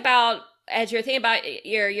think about, as you're thinking about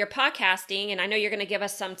your podcasting, and I know you're going to give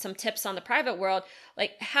us some tips on the private world,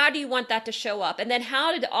 like how do you want that to show up? And then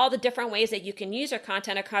how did all the different ways that you can use your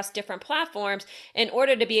content across different platforms in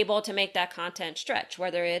order to be able to make that content stretch,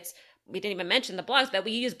 whether it's, we didn't even mention the blogs, but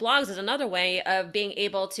we use blogs as another way of being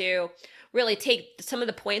able to really take some of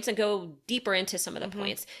the points and go deeper into some of the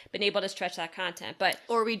points, been able to stretch that content.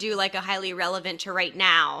 Or we do like a highly relevant to right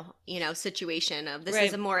now, situation of this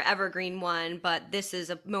is a more evergreen one, but this is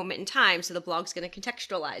a moment in time. So the blog's going to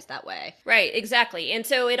contextualize that way. Right, exactly. And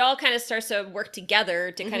so it all kind of starts to work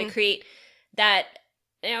together to kind of create that,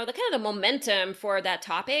 the kind of the momentum for that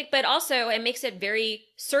topic, but also it makes it very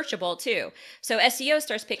searchable too. So SEO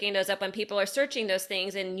starts picking those up when people are searching those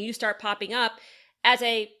things, and you start popping up as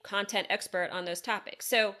a content expert on those topics.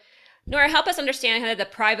 So Nora, help us understand kind of the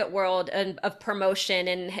private world of promotion,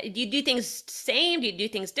 and do you do things same? Do you do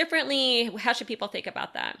things differently? How should people think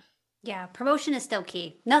about that? Yeah, promotion is still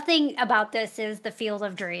key. Nothing about this is the field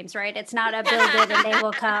of dreams, right? It's not a build it and they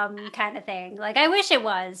will come kind of thing. Like, I wish it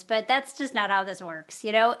was, but that's just not how this works,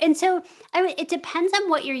 And so it depends on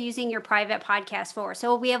what you're using your private podcast for.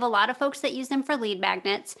 So we have a lot of folks that use them for lead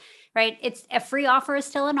magnets, right? It's a free offer is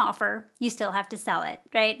still an offer. You still have to sell it,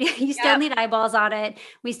 right? You still need eyeballs on it.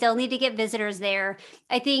 We still need to get visitors there.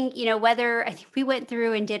 I think, I think we went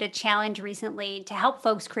through and did a challenge recently to help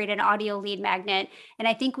folks create an audio lead magnet. And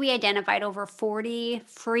I think we identified over 40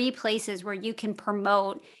 free places where you can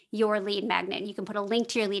promote your lead magnet. You can put a link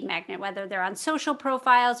to your lead magnet, whether they're on social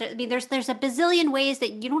profiles. I mean, there's a bazillion ways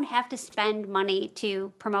that you don't have to spend money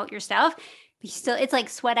to promote your stuff. It's like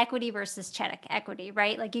sweat equity versus check equity,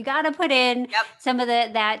 right? Like you got to put in some of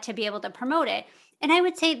that to be able to promote it. And I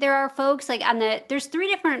would say there are folks like there's three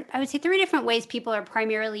different ways people are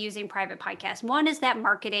primarily using private podcasts. One is that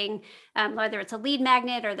marketing, whether it's a lead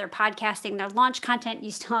magnet or they're podcasting their launch content.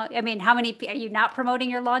 How many are you not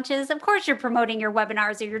promoting your launches? Of course you're promoting your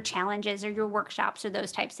webinars or your challenges or your workshops or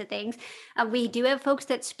those types of things. We do have folks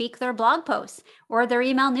that speak their blog posts or their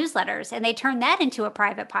email newsletters, and they turn that into a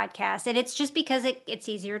private podcast. And it's just because it's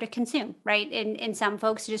easier to consume, right? And some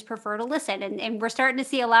folks just prefer to listen. And we're starting to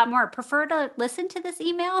see a lot more prefer to listen to this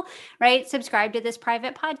email, right? Subscribe to this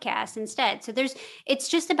private podcast instead. So it's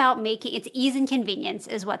just about it's ease and convenience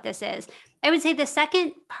is what this is. I would say the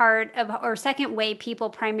second way people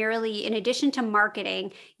primarily, in addition to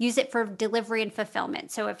marketing, use it for delivery and fulfillment.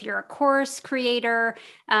 So if you're a course creator,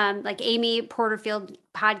 like Amy Porterfield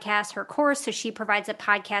podcasts her course, so she provides a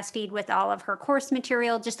podcast feed with all of her course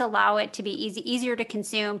material, just allow it to be easier to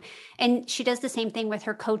consume. And she does the same thing with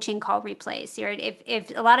her coaching call replays. Right?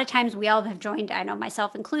 If a lot of times we all have joined, I know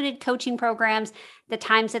myself included, coaching programs, the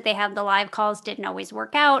times that they have the live calls didn't always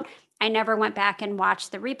work out. I never went back and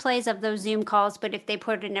watched the replays of those Zoom calls, but if they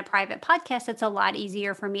put it in a private podcast, it's a lot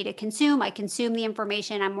easier for me to consume. I consume the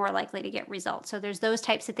information, I'm more likely to get results. So there's those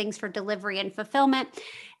types of things for delivery and fulfillment.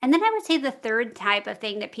 And then I would say the third type of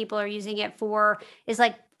thing that people are using it for is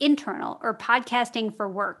like internal or podcasting for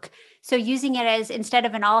work. So using it as, instead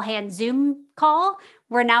of an all hands Zoom call,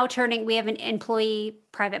 we have an employee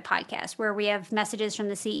private podcast where we have messages from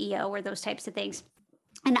the CEO or those types of things.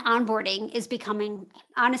 And onboarding is becoming,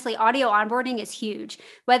 honestly, audio onboarding is huge.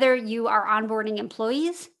 Whether you are onboarding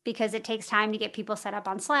employees, because it takes time to get people set up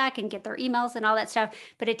on Slack and get their emails and all that stuff,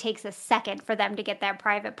 but it takes a second for them to get that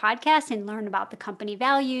private podcast and learn about the company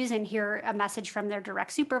values and hear a message from their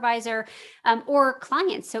direct supervisor, or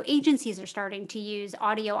clients. So agencies are starting to use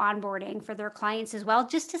audio onboarding for their clients as well,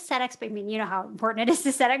 just to set you know how important it is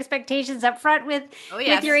to set expectations up front with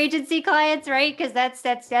your agency clients, right? Because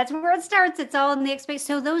that's where it starts. It's all in the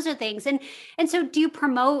expectation. So those are things. And so do you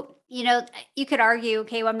promote, you know, you could argue,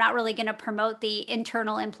 okay, well, I'm not really going to promote the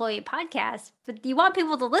internal employee podcast, but you want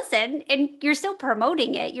people to listen and you're still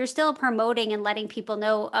promoting it. You're still promoting and letting people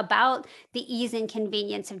know about the ease and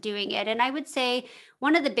convenience of doing it. And I would say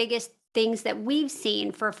one of the biggest things that we've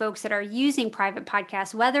seen for folks that are using private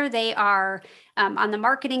podcasts, whether they are on the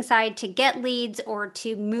marketing side to get leads or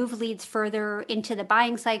to move leads further into the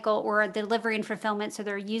buying cycle or delivery and fulfillment. So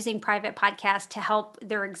they're using private podcasts to help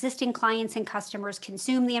their existing clients and customers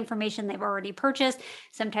consume the information they've already purchased.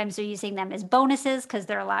 Sometimes they're using them as bonuses because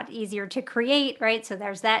they're a lot easier to create, right? So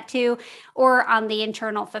there's that too. Or on the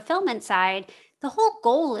internal fulfillment side, the whole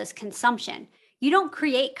goal is consumption. You don't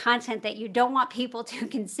create content that you don't want people to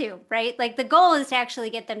consume, right? Like the goal is to actually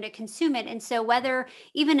get them to consume it. And so whether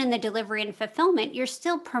even in the delivery and fulfillment, you're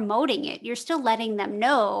still promoting it. You're still letting them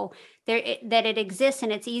know that it exists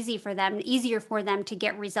and it's easier for them to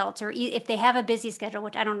get results. Or if they have a busy schedule,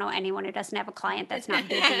 which I don't know anyone who doesn't have a client that's not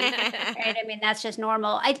busy, right? I mean, that's just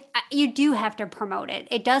normal. You do have to promote it.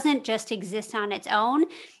 It doesn't just exist on its own.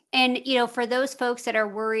 And, you know, for those folks that are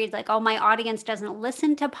worried, like, oh, my audience doesn't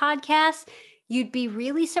listen to podcasts, you'd be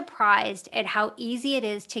really surprised at how easy it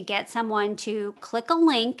is to get someone to click a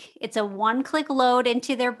link. It's a one-click load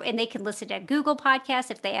into and they can listen to Google Podcasts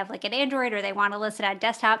if they have like an Android or they want to listen on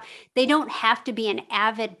desktop. They don't have to be an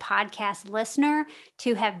avid podcast listener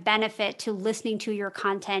to have benefit to listening to your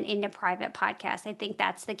content in a private podcast. I think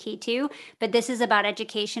that's the key too. But this is about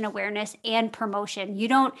education, awareness, and promotion.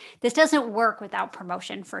 This doesn't work without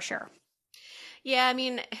promotion for sure. Yeah, I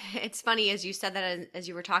mean, it's funny as you said that as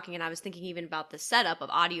you were talking, and I was thinking even about the setup of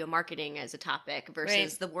audio marketing as a topic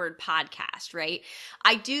versus the word podcast, right?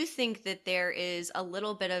 I do think that there is a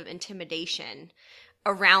little bit of intimidation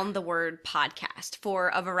around the word podcast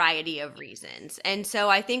for a variety of reasons. And so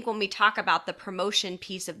I think when we talk about the promotion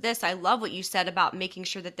piece of this, I love what you said about making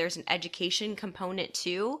sure that there's an education component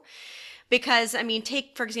too. Because, I mean,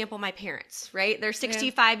 take, for example, my parents, right? They're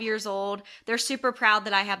 65 years old. They're super proud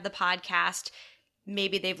that I have the podcast.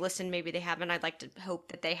 Maybe they've listened, maybe they haven't. I'd like to hope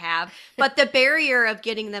that they have. But the barrier of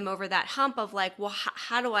getting them over that hump of like, well,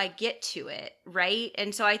 how do I get to it, right?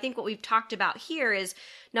 And so I think what we've talked about here is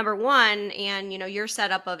number one, and, you know, your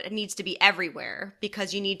setup of it needs to be everywhere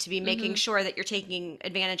because you need to be making sure that you're taking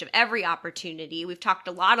advantage of every opportunity. We've talked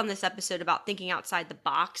a lot on this episode about thinking outside the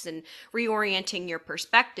box and reorienting your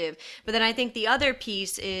perspective. But then I think the other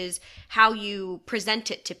piece is how you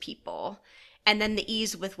present it to people. And then the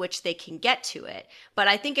ease with which they can get to it. But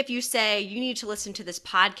I think if you say you need to listen to this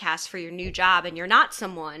podcast for your new job and you're not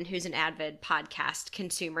someone who's an avid podcast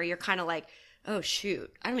consumer, you're kind of like, oh,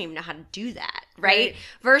 shoot, I don't even know how to do that, right?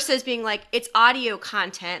 Versus being like, it's audio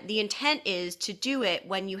content. The intent is to do it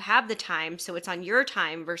when you have the time. So it's on your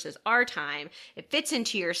time versus our time. It fits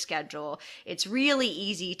into your schedule. It's really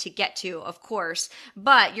easy to get to, of course,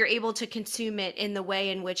 but you're able to consume it in the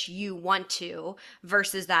way in which you want to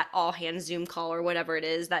versus that all hands Zoom call or whatever it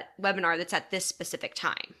is, that webinar that's at this specific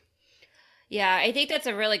time. Yeah, I think that's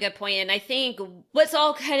a really good point. And I think what's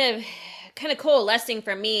all kind of coalescing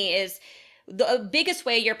for me is the biggest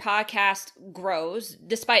way your podcast grows,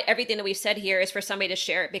 despite everything that we've said here, is for somebody to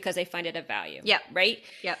share it because they find it of value. Yep. Right?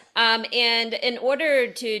 Yep. And in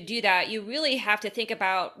order to do that, you really have to think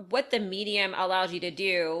about what the medium allows you to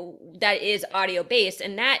do that is audio based.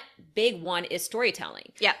 And that big one is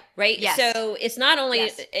storytelling. Yep. Right? Yes. So it's not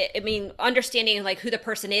only, I mean, understanding like who the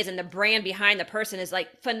person is and the brand behind the person is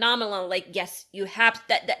like phenomenal. Like, yes, you have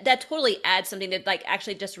that totally adds something to like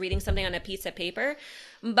actually just reading something on a piece of paper.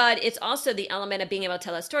 But it's also the element of being able to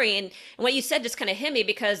tell a story. And what you said just kind of hit me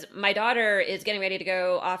because my daughter is getting ready to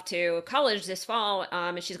go off to college this fall,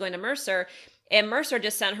 and she's going to Mercer. And Mercer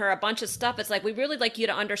just sent her a bunch of stuff. It's like, we really like you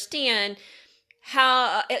to understand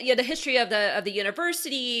how the history of the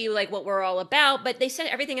university, like what we're all about. But they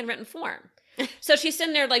sent everything in written form. So she's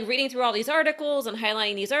sitting there like reading through all these articles and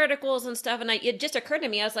highlighting these articles and stuff. And it just occurred to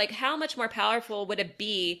me, I was like, how much more powerful would it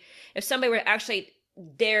be if somebody were actually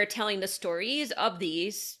there telling the stories of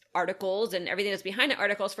these articles and everything that's behind the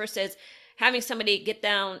articles versus having somebody get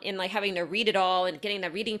down and like having to read it all and getting the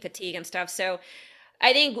reading fatigue and stuff. So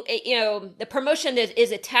I think, the promotion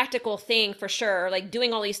is a tactical thing for sure, like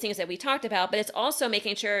doing all these things that we talked about, but it's also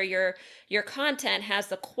making sure your content has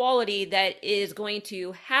the quality that is going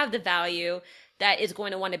to have the value that is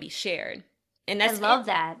going to want to be shared. And that's I love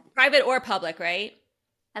that. Private or public, right?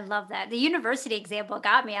 I love that. The university example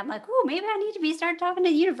got me. I'm like, oh, maybe I need to start talking to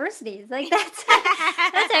universities. Like that's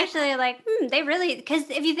actually like, they really, because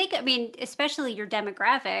if you think, I mean, especially your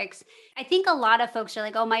demographics, I think a lot of folks are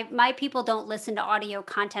like, oh, my people don't listen to audio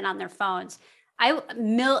content on their phones.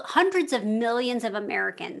 Hundreds of millions of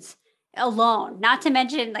Americans alone, not to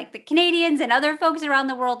mention like the Canadians and other folks around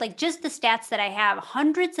the world, like just the stats that I have,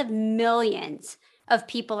 hundreds of millions of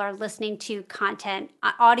people are listening to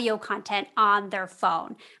audio content on their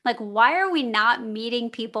phone. Like, why are we not meeting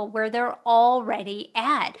people where they're already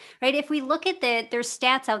at, right? If we look at there's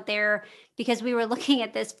stats out there, because we were looking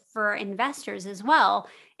at this for investors as well,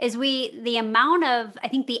 the amount of, I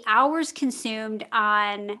think the hours consumed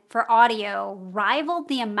for audio rivaled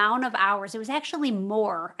the amount of hours. It was actually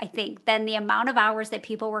more, I think, than the amount of hours that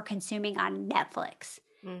people were consuming on Netflix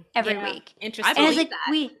every week. Interesting. And it's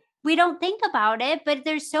like, we don't think about it, but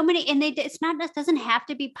there's so many, and it doesn't have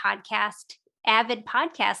to be avid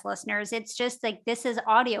podcast listeners. It's just like, this is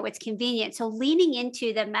audio, it's convenient. So leaning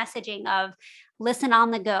into the messaging of listen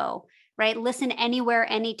on the go, right? Listen anywhere,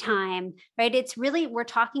 anytime, right? It's really, we're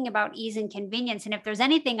talking about ease and convenience. And if there's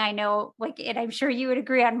anything I know, like, and I'm sure you would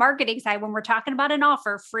agree on marketing side, when we're talking about an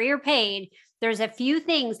offer, free or paid, there's a few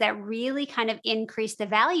things that really kind of increase the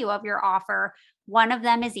value of your offer. One of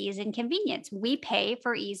them is ease and convenience. We pay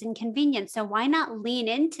for ease and convenience. So why not lean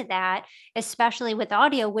into that, especially with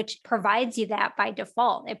audio, which provides you that by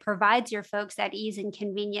default? It provides your folks that ease and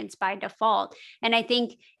convenience by default. And I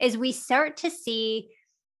think as we start to see,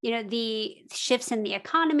 the shifts in the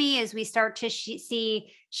economy, as we start to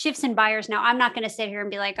see shifts in buyers. Now, I'm not going to sit here and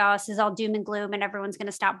be like, oh, this is all doom and gloom and everyone's going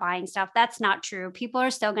to stop buying stuff. That's not true. People are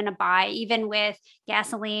still going to buy, even with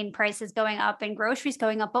gasoline prices going up and groceries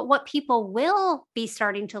going up. But what people will be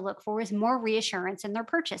starting to look for is more reassurance in their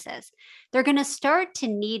purchases. They're going to start to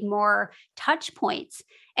need more touch points.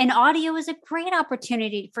 And audio is a great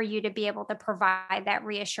opportunity for you to be able to provide that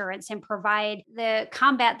reassurance and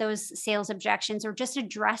combat those sales objections, or just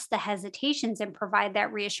address the hesitations and provide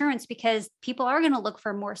that reassurance, because people are going to look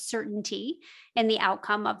for more certainty in the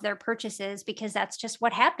outcome of their purchases, because that's just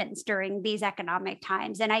what happens during these economic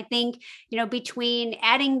times. And I think, between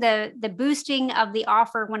adding the boosting of the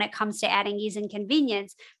offer when it comes to adding ease and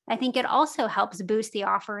convenience, I think it also helps boost the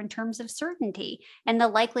offer in terms of certainty and the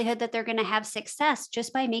likelihood that they're going to have success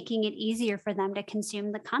just by making it easier for them to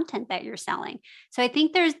consume the content that you're selling. So I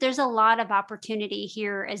think there's a lot of opportunity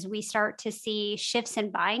here as we start to see shifts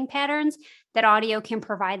in buying patterns that audio can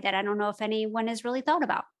provide that I don't know if anyone has really thought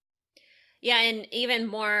about. Yeah, and even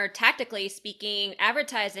more tactically speaking,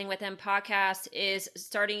 advertising within podcasts is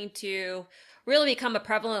starting to really become a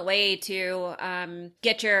prevalent way to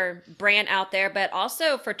get your brand out there, but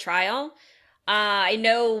also for trial. I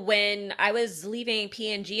know when I was leaving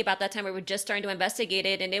P&G about that time, we were just starting to investigate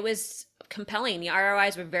it, and it was compelling. The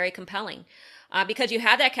ROIs were very compelling because you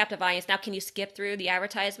have that captive audience. Now, can you skip through the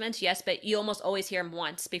advertisements? Yes, but you almost always hear them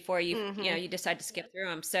once before you decide to skip through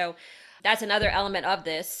them. So that's another element of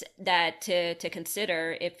this that to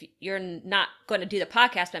consider if you're not going to do the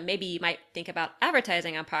podcast, but maybe you might think about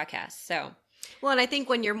advertising on podcasts. So, well, and I think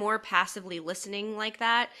when you're more passively listening like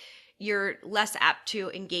that, you're less apt to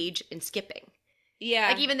engage in skipping. Yeah.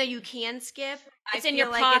 Like, even though you can skip, it's in your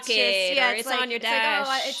pocket, it's on your dash.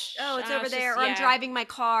 Like, it's over there, or I'm driving my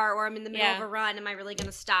car, or I'm in the middle of a run. Am I really going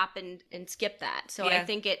to stop and skip that? So I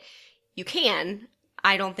think you can.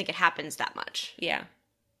 I don't think it happens that much. Yeah.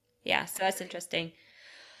 Yeah. So that's interesting.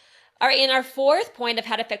 All right. And our fourth point of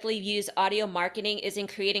how to effectively use audio marketing is in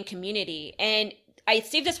creating community. And I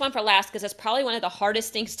saved this one for last because it's probably one of the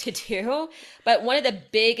hardest things to do, but one of the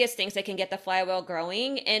biggest things that can get the flywheel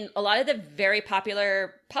growing. And a lot of the very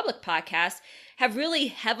popular public podcasts have really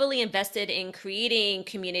heavily invested in creating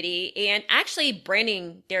community and actually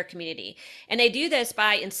branding their community. And they do this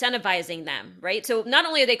by incentivizing them, right? So not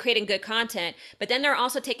only are they creating good content, but then they're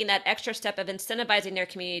also taking that extra step of incentivizing their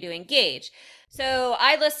community to engage. So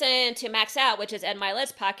I listen to Max Out, which is Ed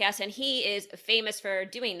Mylett's podcast, and he is famous for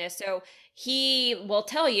doing this. So he will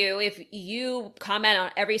tell you, if you comment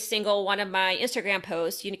on every single one of my Instagram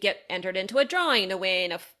posts, you get entered into a drawing to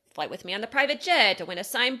win a flight with me on the private jet, to win a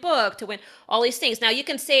signed book, to win all these things. Now you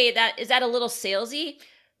can say that, is that a little salesy?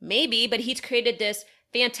 Maybe, but he's created this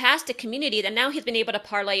fantastic community that now he's been able to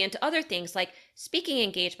parlay into other things like speaking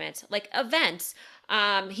engagements, like events.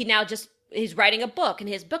 He's writing a book, and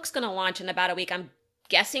his book's going to launch in about a week. I'm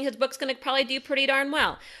guessing his book's going to probably do pretty darn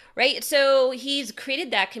well, right? So he's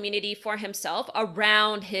created that community for himself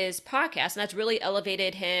around his podcast, and that's really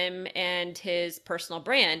elevated him and his personal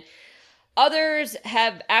brand. Others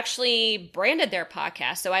have actually branded their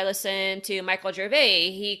podcast. So I listen to Michael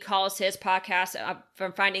Gervais. He calls his podcast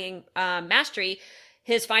from Finding Mastery,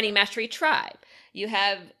 his Finding Mastery Tribe. You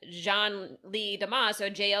have Jean-Lee Damas, so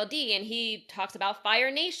JLD, and he talks about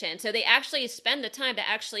Fire Nation. So they actually spend the time to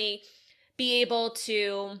actually be able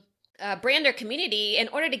to brand their community in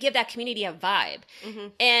order to give that community a vibe. Mm-hmm.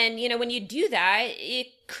 And, you know, when you do that, it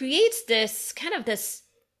creates this kind of this,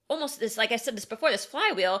 almost this, like I said this before, this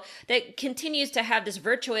flywheel that continues to have this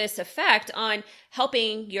virtuous effect on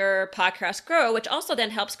helping your podcast grow, which also then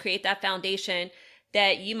helps create that foundation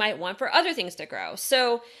that you might want for other things to grow.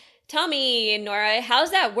 So tell me, Nora,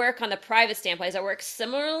 how's that work on the private standpoint? Does that work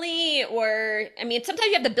similarly? Or, I mean, sometimes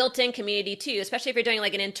you have the built-in community too, especially if you're doing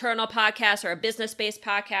like an internal podcast or a business-based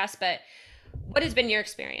podcast, but what has been your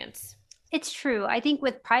experience? It's true. I think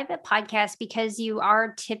with private podcasts, because you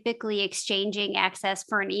are typically exchanging access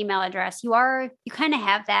for an email address, you kind of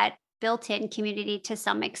have that built-in community to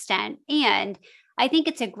some extent. And I think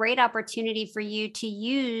it's a great opportunity for you to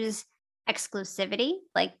use exclusivity,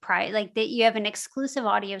 like that you have an exclusive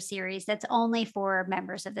audio series that's only for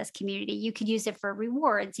members of this community. You could use it for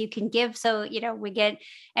rewards. You can give, so, you know, we get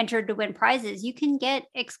entered to win prizes. You can get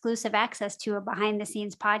exclusive access to a behind the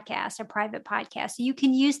scenes podcast, a private podcast. So you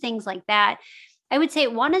can use things like that. I would say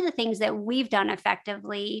one of the things that we've done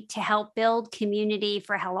effectively to help build community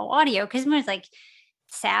for Hello Audio, because it's like,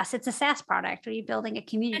 SaaS, it's a SaaS product. What are you building a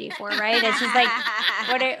community for, right? It's just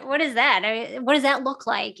like, what is that? I mean, what does that look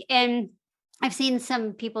like? And I've seen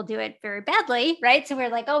some people do it very badly, right? So we're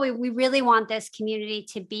like, oh, we really want this community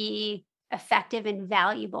to be effective and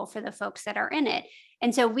valuable for the folks that are in it.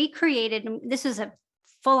 And so we created, this was a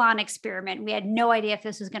full-on experiment. We had no idea if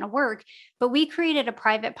this was going to work, but we created a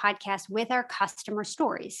private podcast with our customer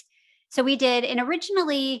stories. So we did, and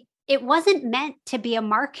originally it wasn't meant to be a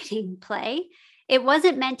marketing play. It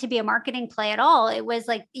wasn't meant to be a marketing play at all. It was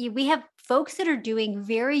like, we have folks that are doing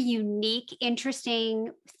very unique,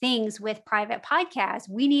 interesting things with private podcasts.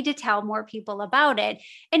 We need to tell more people about it.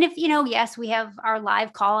 And if, you know, yes, we have our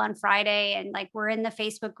live call on Friday and like we're in the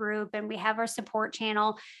Facebook group and we have our support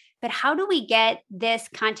channel, but how do we get this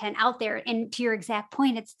content out there? And to your exact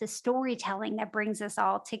point, it's the storytelling that brings us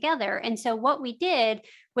all together. And so what we did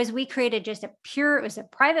was we created just it was a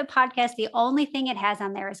private podcast. The only thing it has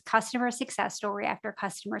on there is customer success story after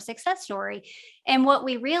customer success story. And what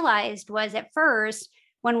we realized was at first,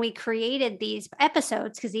 when we created these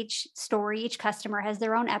episodes, because each customer has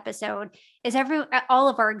their own episode, is all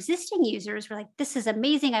of our existing users were like, this is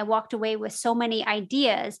amazing. I walked away with so many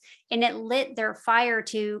ideas, and it lit their fire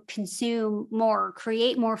to consume more,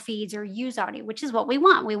 create more feeds, or use audio, which is what we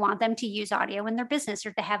want. We want them to use audio in their business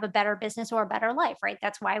or to have a better business or a better life, right?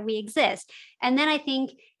 That's why we exist. And then I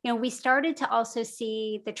think, you know, we started to also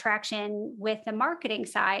see the traction with the marketing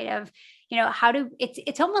side of, you know,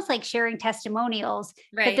 it's almost like sharing testimonials,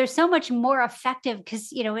 right? But there's so much more effective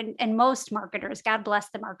because, you know, and most marketers, God bless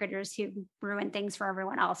the marketers who ruin things for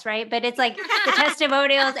everyone else, right? But it's like the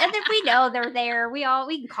testimonials, and then we know they're there. We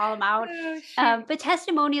can call them out. But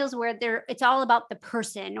testimonials where it's all about the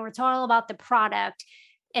person or it's all about the product.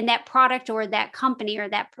 And that product or that company or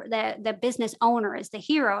the business owner is the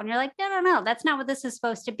hero. And you're like, no, that's not what this is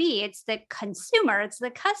supposed to be. It's the consumer, it's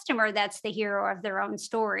the customer that's the hero of their own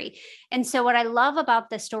story. And so what I love about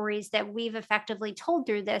the stories that we've effectively told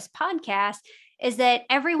through this podcast is that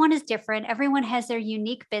everyone is different. Everyone has their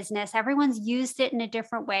unique business. Everyone's used it in a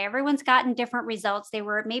different way. Everyone's gotten different results. They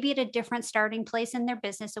were maybe at a different starting place in their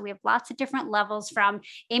business. So we have lots of different levels from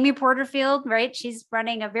Amy Porterfield, right? She's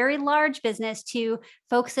running a very large business to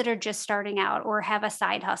folks that are just starting out or have a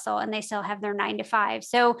side hustle and they still have their 9 to 5.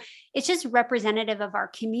 So it's just representative of our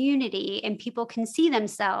community, and people can see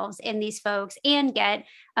themselves in these folks and get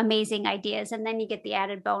amazing ideas. And then you get the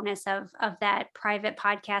added bonus of that private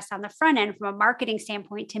podcast on the front end from a marketing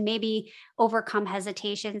standpoint to maybe overcome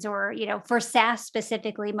hesitations, or, you know, for SaaS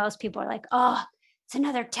specifically, most people are like, oh, it's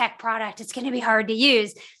another tech product. It's going to be hard to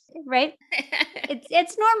use, right?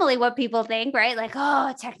 It's normally what people think, right? Like,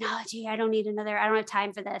 oh, technology, I don't have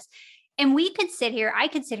time for this. And I could sit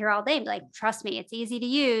here all day and be like, trust me, it's easy to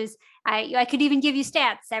use. I could even give you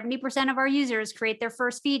stats. 70% of our users create their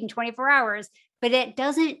first feed in 24 hours, but it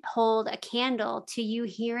doesn't hold a candle to you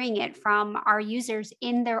hearing it from our users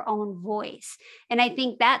in their own voice. And I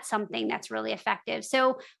think that's something that's really effective.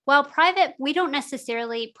 So while private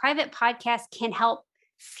podcasts can help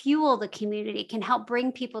fuel the community, can help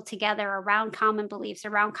bring people together around common beliefs,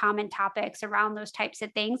 around common topics, around those types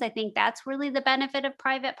of things. I think that's really the benefit of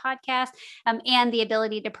private podcasts, and the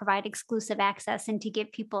ability to provide exclusive access and to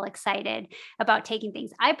get people excited about taking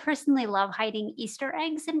things. I personally love hiding Easter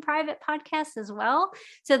eggs in private podcasts as well,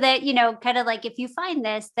 so that, kind of like if you find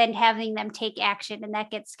this, then having them take action, and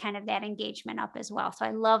that gets kind of that engagement up as well. So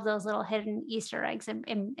I love those little hidden Easter eggs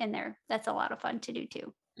in there. That's a lot of fun to do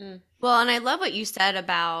too. Well, and I love what you said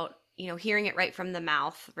about, hearing it right from the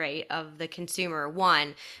mouth, right, of the consumer,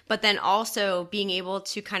 one, but then also being able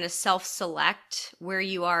to kind of self-select where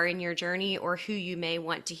you are in your journey or who you may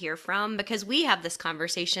want to hear from, because we have this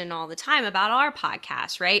conversation all the time about our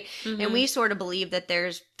podcast, right? Mm-hmm. And we sort of believe that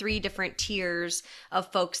there's 3 different tiers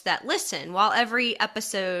of folks that listen. While every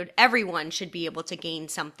episode, everyone should be able to gain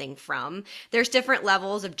something from, there's different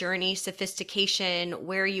levels of journey, sophistication,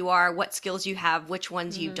 where you are, what skills you have, which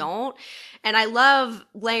ones you don't. And I love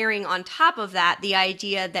layering on top of that the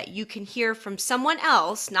idea that you can hear from someone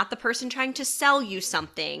else, not the person trying to sell you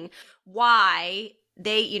something, why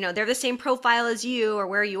they, they're the same profile as you or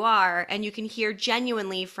where you are, and you can hear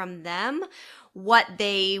genuinely from them what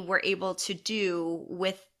they were able to do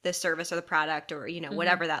with the service or the product or,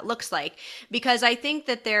 whatever that looks like. Because I think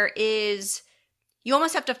that you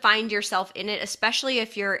almost have to find yourself in it, especially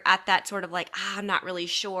if you're at that sort of like, I'm not really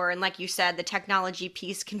sure. And like you said, the technology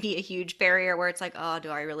piece can be a huge barrier where it's like, oh, do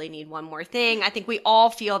I really need one more thing? I think we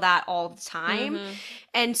all feel that all the time. Mm-hmm.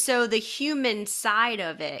 And so the human side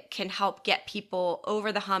of it can help get people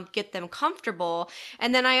over the hump, get them comfortable.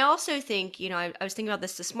 And then I also think, I was thinking about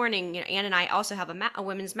this morning, Ann and I also have a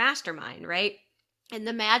women's mastermind, right? And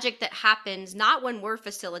the magic that happens, not when we're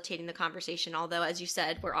facilitating the conversation, although, as you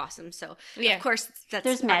said, we're awesome. So, of course,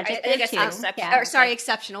 there's magic there too.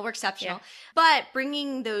 Exceptional. We're exceptional. Yeah. But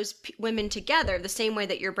bringing those women together the same way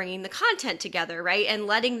that you're bringing the content together, right? And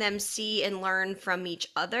letting them see and learn from each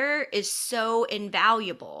other is so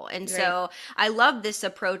invaluable. And so I love this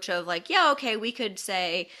approach of like, we could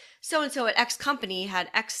say, so-and-so at X company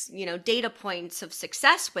had X, data points of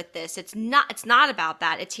success with this. It's not about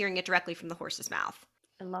that. It's hearing it directly from the horse's mouth.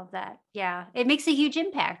 I love that. Yeah. It makes a huge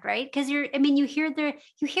impact, right? Because you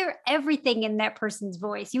hear everything in that person's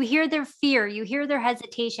voice. You hear their fear, you hear their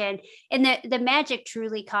hesitation, and the magic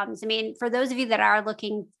truly comes. I mean, for those of you that are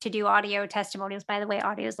looking to do audio testimonials, by the way,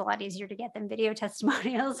 audio is a lot easier to get than video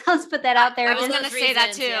testimonials. Let's put that out there. I was going to say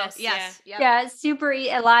that too. Yes. Yeah. Super,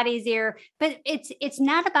 a lot easier, but it's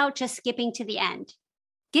not about just skipping to the end.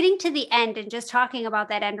 Getting to the end and just talking about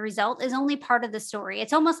that end result is only part of the story.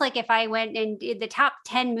 It's almost like if I went and did the top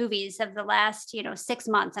 10 movies of the last, 6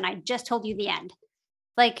 months and I just told you the end.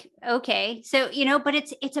 Like, okay. So, but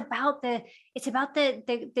it's about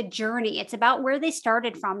the journey. It's about where they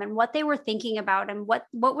started from and what they were thinking about and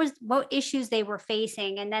what issues they were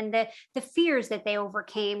facing. And then the fears that they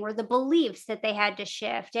overcame or the beliefs that they had to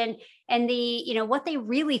shift and the, what they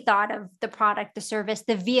really thought of the product, the service,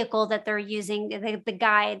 the vehicle that they're using, the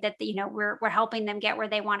guide that, we're helping them get where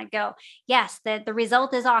they want to go. Yes, the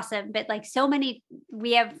result is awesome. But like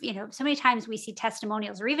we have, so many times we see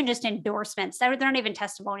testimonials or even just endorsements. They're not even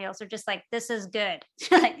testimonials. They're just like, this is good.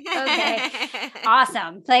 Like, okay,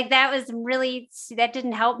 awesome. Like that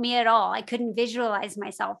didn't help me at all. I couldn't visualize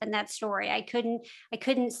myself in that story. I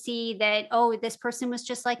couldn't see that, oh, this person was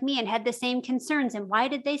just like me and had the same concerns. And why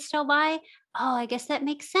did they still buy? Oh, I guess that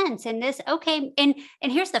makes sense. And this, okay. And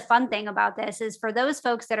here's the fun thing about this is for those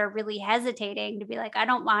folks that are really hesitating to be like, I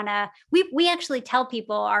don't want to, we actually tell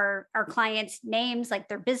people our clients' names, like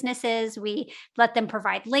their businesses. We let them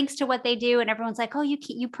provide links to what they do. And everyone's like, oh,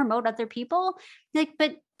 you promote other people. Like,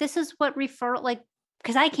 but this is what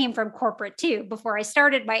because I came from corporate too, before I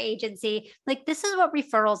started my agency, like, this is what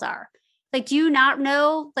referrals are. Like, do you not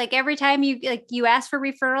know, like every time you ask for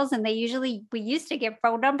referrals and we used to give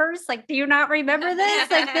phone numbers. Like, do you not remember this?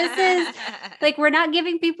 Like, this is like, we're not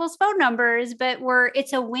giving people's phone numbers, but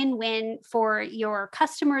it's a win-win for your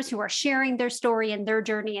customers who are sharing their story and their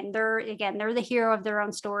journey. And they're the hero of their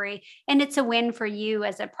own story. And it's a win for you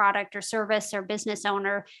as a product or service or business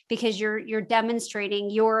owner, because you're demonstrating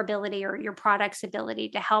your ability or your product's ability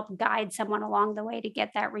to help guide someone along the way to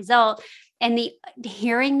get that result. And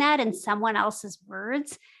hearing that in someone else's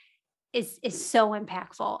words is so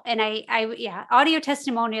impactful. And audio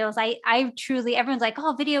testimonials, I truly, everyone's like,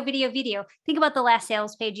 oh, video. Think about the last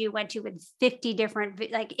sales page you went to with 50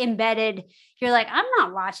 different, like, embedded. You're like, I'm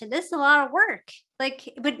not watching this. Is a lot of work.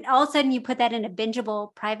 Like, but all of a sudden you put that in a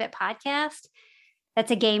bingeable private podcast. That's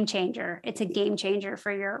a game changer. It's a game changer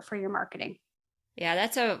for your marketing. Yeah,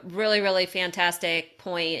 that's a really, really fantastic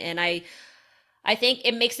point. And I think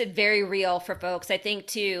it makes it very real for folks. I think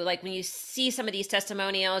too, like when you see some of these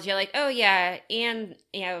testimonials, you're like, oh yeah, Ann,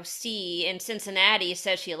 C in Cincinnati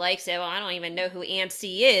says she likes it. Well, I don't even know who Ann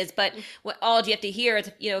C is, but what all you have to hear is,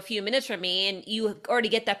 a few minutes from me, and you already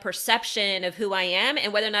get that perception of who I am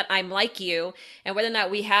and whether or not I'm like you, and whether or not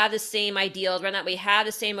we have the same ideals, whether or not we have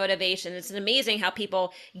the same motivation. It's amazing how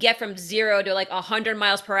people get from 0 to like 100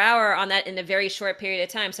 miles per hour on that in a very short period of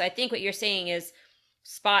time. So I think what you're saying is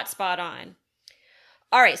spot on.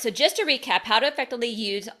 All right, so just to recap how to effectively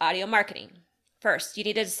use audio marketing. First, you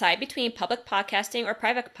need to decide between public podcasting or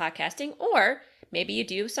private podcasting, or maybe you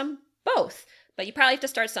do some both, but you probably have to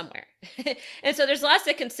start somewhere. And so there's lots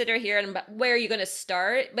to consider here and where you're going to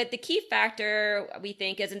start, but the key factor we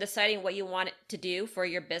think is in deciding what you want it to do for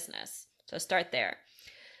your business. So start there.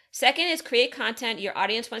 Second is create content your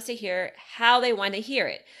audience wants to hear, how they want to hear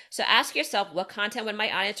it. So ask yourself, what content would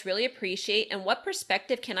my audience really appreciate, and what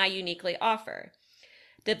perspective can I uniquely offer?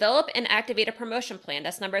 Develop and activate a promotion plan.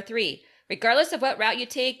 That's number 3. Regardless of what route you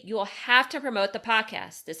take, you will have to promote the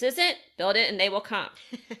podcast. This isn't build it and they will come.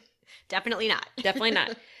 Definitely not. Definitely not.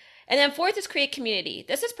 And then 4th is create community.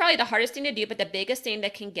 This is probably the hardest thing to do, but the biggest thing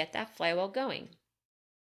that can get that flywheel going.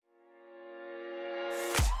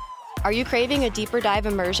 Are you craving a deeper dive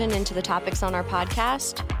immersion into the topics on our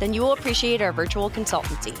podcast? Then you will appreciate our virtual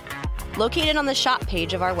consultancy. Located on the shop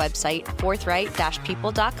page of our website,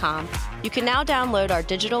 forthright-people.com, you can now download our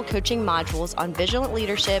digital coaching modules on vigilant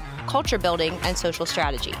leadership, culture building, and social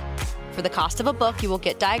strategy. For the cost of a book, you will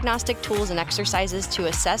get diagnostic tools and exercises to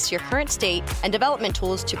assess your current state and development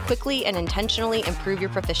tools to quickly and intentionally improve your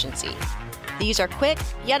proficiency. These are quick,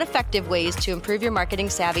 yet effective ways to improve your marketing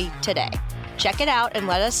savvy today. Check it out and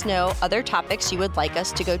let us know other topics you would like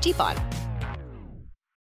us to go deep on.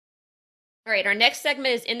 All right, our next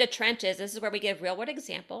segment is In the Trenches. This is where we give real-world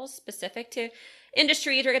examples specific to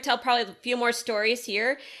industries. We're going to tell probably a few more stories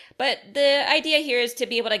here. But the idea here is to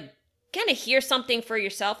be able to kind of hear something for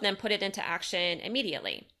yourself and then put it into action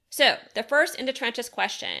immediately. So the first In the Trenches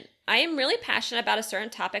question. I am really passionate about a certain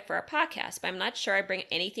topic for our podcast, but I'm not sure I bring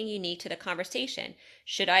anything unique to the conversation.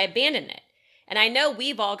 Should I abandon it? And I know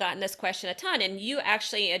we've all gotten this question a ton, and you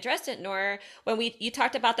actually addressed it, Nora, when you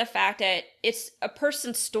talked about the fact that it's a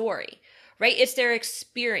person's story. Right? It's their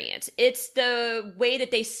experience. It's the way that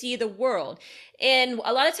they see the world. And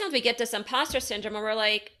a lot of times we get this imposter syndrome and we're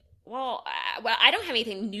like, well, I don't have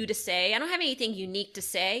anything new to say. I don't have anything unique to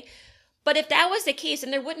say. But if that was the case, then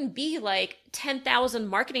there wouldn't be like 10,000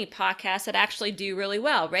 marketing podcasts that actually do really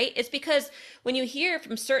well, right? It's because when you hear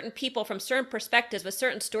from certain people, from certain perspectives, with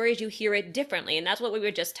certain stories, you hear it differently. And that's what we were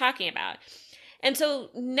just talking about. And so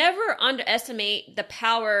never underestimate the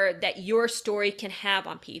power that your story can have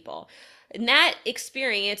on people. And that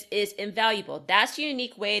experience is invaluable. That's the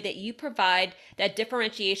unique way that you provide that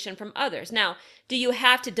differentiation from others. Now, do you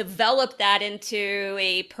have to develop that into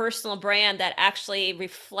a personal brand that actually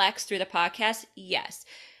reflects through the podcast? Yes.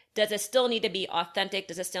 Does it still need to be authentic?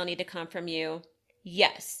 Does it still need to come from you?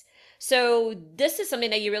 Yes. So this is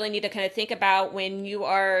something that you really need to kind of think about when you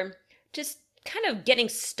are just kind of getting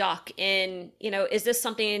stuck in, is this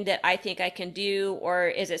something that I think I can do, or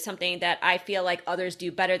is it something that I feel like others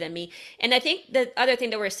do better than me? And I think the other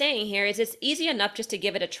thing that we're saying here is it's easy enough just to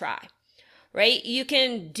give it a try, right? You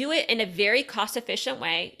can do it in a very cost efficient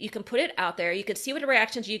way. You can put it out there. You can see what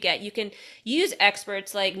reactions you get. You can use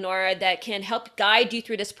experts like Nora that can help guide you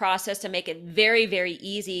through this process to make it very, very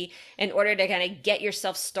easy in order to kind of get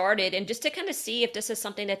yourself started and just to kind of see if this is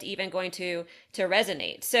something that's even going to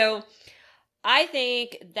resonate. So I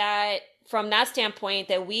think that from that standpoint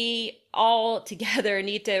that we all together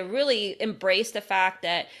need to really embrace the fact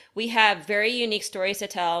that we have very unique stories to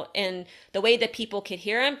tell, and the way that people could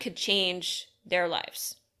hear them could change their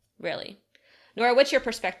lives, really. Nora, what's your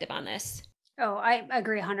perspective on this? Oh, I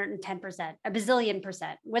agree 110%, a bazillion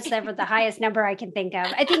percent. What's ever the highest number I can think of?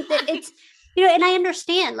 I think that it's, and I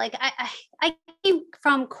understand, like I came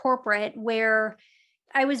from corporate where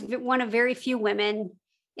I was one of very few women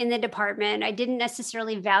in the department. I didn't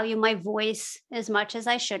necessarily value my voice as much as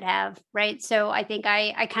I should have, right? So I think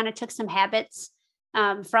I kind of took some habits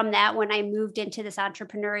from that when I moved into this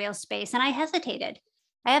entrepreneurial space, and I hesitated.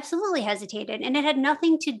 I absolutely hesitated, and it had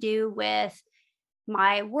nothing to do with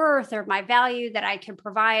my worth or my value that I could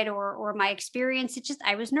provide or my experience. It's just,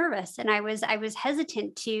 I was nervous and I was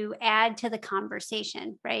hesitant to add to the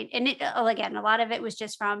conversation. Right. And again, a lot of it was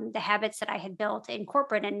just from the habits that I had built in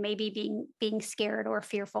corporate and maybe being scared or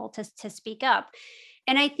fearful to speak up.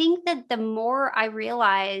 And I think that the more I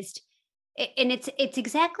realized, and it's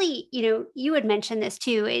exactly, you had mentioned this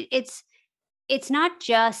too. It's not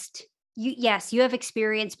just yes, you have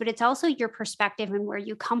experience, but it's also your perspective and where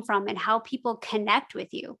you come from and how people connect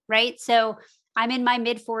with you, right? So I'm in my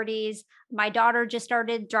mid 40s. My daughter just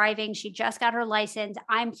started driving. She just got her license.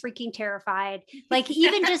 I'm freaking terrified. Like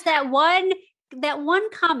even just that one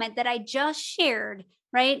comment that I just shared,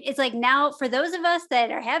 right? It's like now for those of us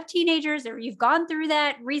that have teenagers or you've gone through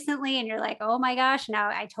that recently and you're like, oh my gosh, now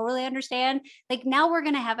I totally understand. Like now we're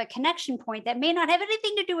going to have a connection point that may not have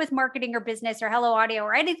anything to do with marketing or business or Hello Audio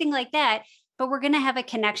or anything like that. But we're going to have a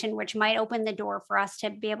connection, which might open the door for us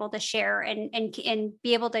to be able to share and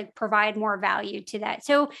be able to provide more value to that.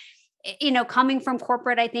 So, coming from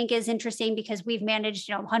corporate, I think is interesting because we've managed,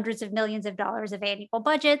 hundreds of millions of dollars of annual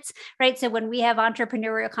budgets, right? So when we have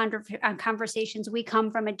entrepreneurial conversations, we come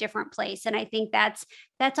from a different place. And I think that's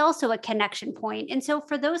also a connection point. And so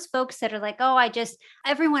for those folks that are like, oh,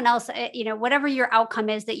 everyone else, whatever your outcome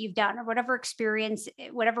is that you've done or whatever experience,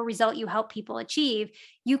 whatever result you help people achieve,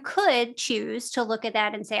 you could choose to look at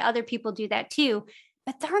that and say, other people do that too,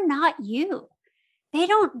 but they're not you. They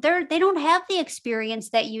don't have the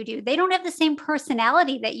experience that you do. They don't have the same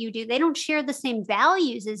personality that you do. They don't share the same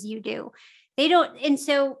values as you do. They don't. And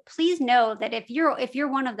so please know that if you're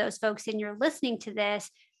one of those folks and you're listening to this,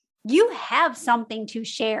 you have something to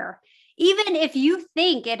share. Even if you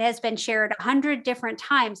think it has been shared 100 different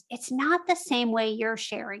times, it's not the same way you're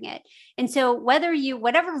sharing it. And so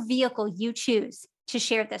whatever vehicle you choose to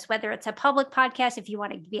share this, whether it's a public podcast, if you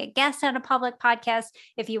want to be a guest on a public podcast,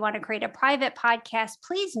 if you want to create a private podcast,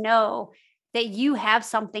 please know that you have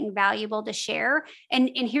something valuable to share. And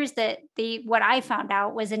here's the what I found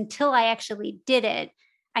out was until I actually did it,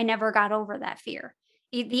 I never got over that fear.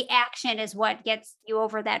 The action is what gets you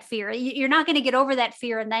over that fear. You're not going to get over that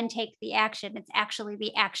fear and then take the action. It's actually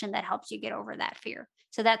the action that helps you get over that fear.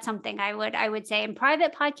 So that's something I would say in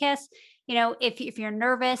private podcasts, if you're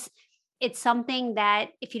nervous, it's something that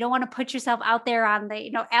if you don't want to put yourself out there on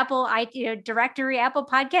the, Apple directory, Apple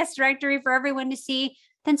podcast directory for everyone to see,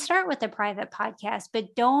 then start with a private podcast,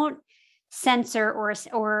 but don't censor or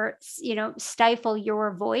stifle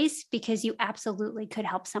your voice because you absolutely could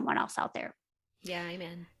help someone else out there. Yeah,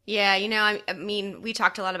 amen. Yeah, I mean, we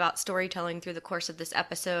talked a lot about storytelling through the course of this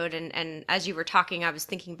episode. And as you were talking, I was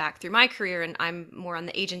thinking back through my career, and I'm more on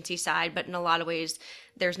the agency side, but in a lot of ways,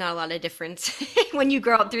 there's not a lot of difference when you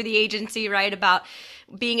grow up through the agency, right? About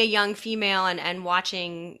being a young female and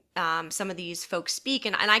watching some of these folks speak.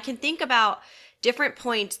 And I can think about different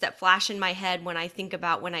points that flash in my head when I think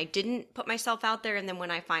about when I didn't put myself out there and then when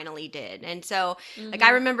I finally did. And so like I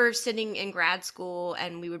remember sitting in grad school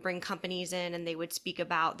and we would bring companies in and they would speak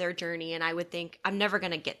about their journey and I would think I'm never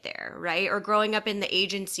going to get there, right? Or growing up in the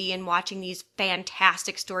agency and watching these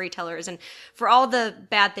fantastic storytellers, and for all the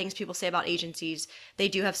bad things people say about agencies, they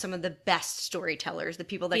do have some of the best storytellers, the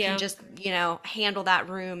people that can just, handle that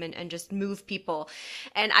room and just move people.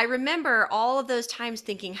 And I remember all of those times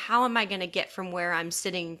thinking, how am I going to get from where I'm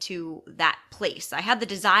sitting to that place? I had the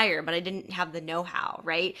desire, but I didn't have the know-how,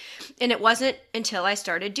 right? And it wasn't until I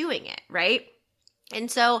started doing it, right? And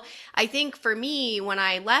so I think for me, when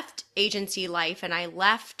I left agency life and I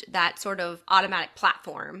left that sort of automatic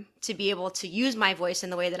platform to be able to use my voice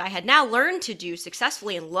in the way that I had now learned to do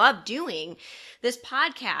successfully and love doing, this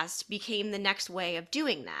podcast became the next way of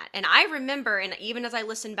doing that. And I remember, and even as I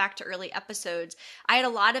listened back to early episodes, I had a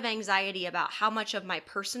lot of anxiety about how much of my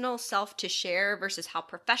personal self to share versus how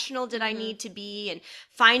professional did I need to be, and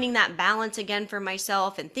finding that balance again for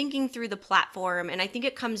myself and thinking through the platform. And I think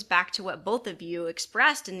it comes back to what both of you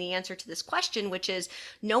expressed in the answer to this question, which is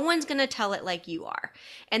no one's going to tell it like you are.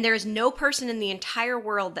 And there is no person in the entire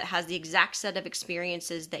world that has the exact set of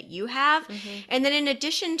experiences that you have. And then in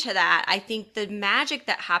addition to that, I think the magic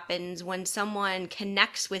that happens when someone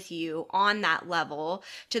connects with you on that level,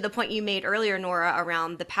 to the point you made earlier, Nora,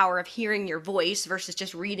 around the power of hearing your voice versus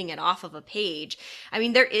just reading it off of a page. I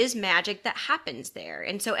mean, there is magic that happens there.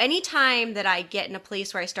 And so anytime that I get in a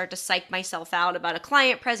place where I start to psych myself out about a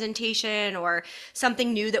client presentation or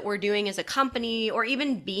something new that we're doing as a company, or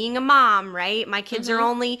even being a mom, right? My kids are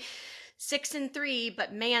only 6 and 3,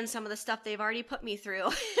 but man, some of the stuff they've already put me through.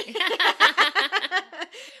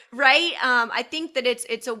 Right? I think that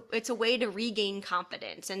it's a way to regain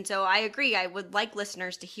confidence. And so I agree. I would like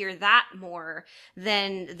listeners to hear that more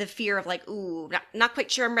than the fear of like, ooh, not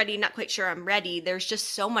quite sure I'm ready, not quite sure I'm ready. There's just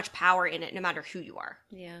so much power in it, no matter who you are.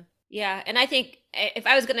 Yeah. Yeah. And I think if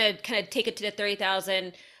I was going to kind of take it to the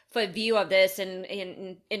 30,000 foot view of this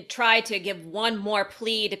and try to give one more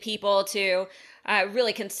plea to people to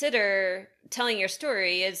really consider telling your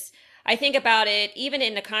story, is I think about it even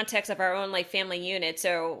in the context of our own like family unit.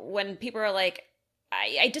 So when people are like,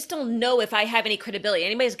 I just don't know if I have any credibility.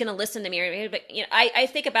 Anybody's going to listen to me. Or, but I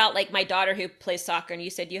think about like my daughter who plays soccer, and you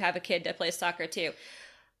said you have a kid that plays soccer too.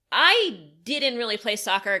 I didn't really play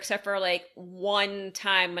soccer except for like one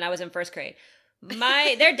time when I was in first grade.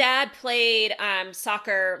 Their dad played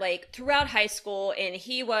soccer like throughout high school, and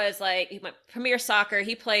he went premier soccer.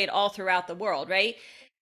 He played all throughout the world, right?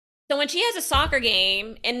 So when she has a soccer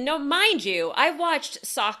game, and no, mind you, I've watched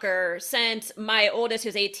soccer since my oldest,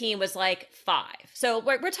 who's 18, was like 5. So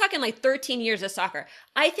we're talking like 13 years of soccer.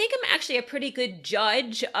 I think I'm actually a pretty good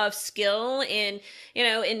judge of skill in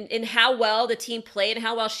how well the team played and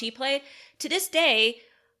how well she played. To this day,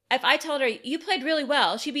 if I told her you played really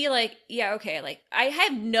well, she'd be like, yeah, okay. Like I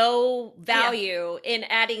have no value in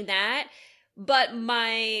adding that, but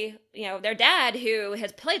their dad who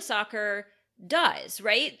has played soccer does,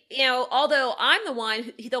 right? Although I'm the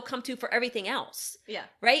one who they'll come to for everything else. Yeah.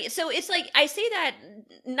 Right. So it's like, I say that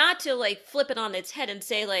not to like flip it on its head and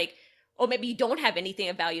say like, oh, maybe you don't have anything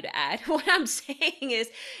of value to add. What I'm saying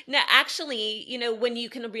is, now actually, when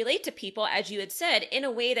you can relate to people, as you had said, in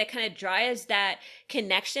a way that kind of drives that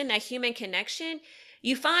connection, that human connection,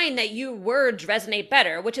 you find that your words resonate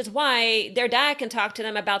better, which is why their dad can talk to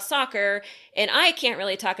them about soccer and I can't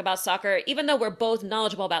really talk about soccer, even though we're both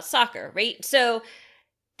knowledgeable about soccer, right? So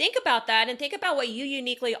think about that and think about what you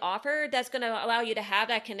uniquely offer that's going to allow you to have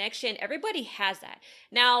that connection. Everybody has that.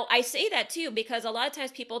 Now, I say that too because a lot of times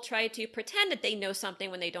people try to pretend that they know something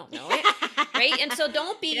when they don't know it, right? And so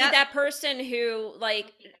don't be that person who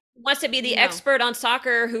like wants to be the expert on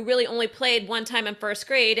soccer who really only played one time in first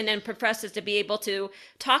grade and then professes to be able to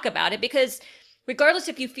talk about it, because regardless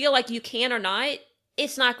if you feel like you can or not,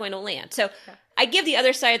 it's not going to land. So I give the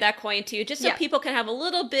other side of that coin too, just so people can have a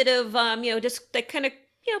little bit of, just that kind of,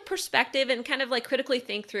 perspective and kind of like critically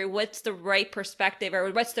think through what's the right perspective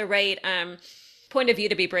or what's the right point of view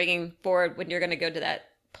to be bringing forward when you're going to go to that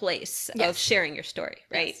place of sharing your story,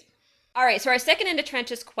 right? Yes. All right, so our second into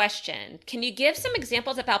trenches question, can you give some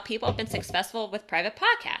examples of how people have been successful with private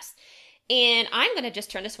podcasts? And I'm going to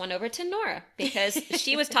just turn this one over to Nora because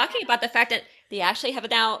she was talking about the fact that they actually have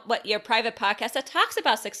now your private podcast that talks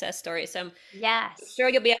about success stories. So I'm sure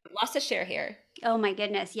you'll be lots to share here. Oh my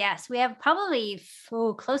goodness. Yes. We have probably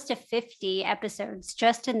close to 50 episodes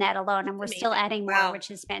just in that alone. And we're still adding more,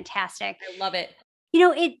 which is fantastic. I love it.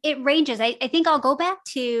 It ranges. I think I'll go back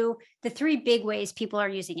to the 3 big ways people are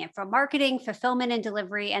using it: from marketing, fulfillment and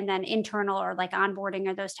delivery, and then internal or like onboarding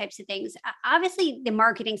or those types of things. Obviously, the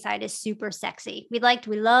marketing side is super sexy. We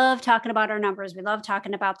love talking about our numbers. We love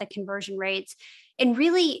talking about the conversion rates. And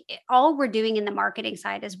really, all we're doing in the marketing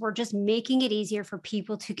side is we're just making it easier for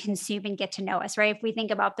people to consume and get to know us, right? If we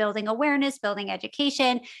think about building awareness, building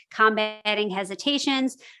education, combating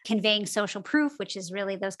hesitations, conveying social proof, which is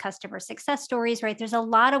really those customer success stories, right? There's a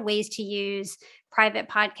lot of ways to use private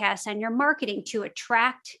podcasts and your marketing to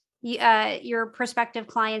attract your prospective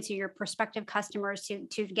clients or your prospective customers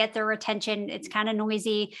to get their attention. It's kind of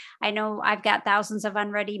noisy. I know I've got thousands of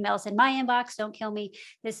unread emails in my inbox. Don't kill me.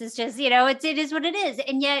 This is just, it is what it is.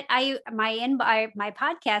 And yet my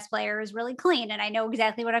podcast player is really clean and I know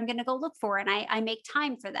exactly what I'm going to go look for. And I make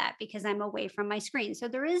time for that because I'm away from my screen. So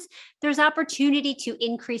there's opportunity to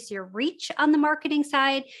increase your reach on the marketing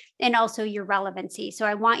side and also your relevancy. So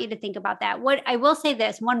I want you to think about that. What I will say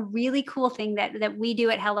this, one really cool thing that we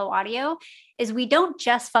do at Hello Audio is we don't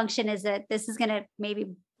just function as this is going to maybe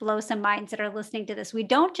blow some minds that are listening to this. We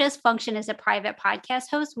don't just function as a private podcast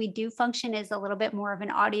host. We do function as a little bit more of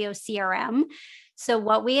an audio CRM. So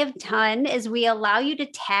what we have done is we allow you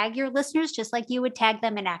to tag your listeners just like you would tag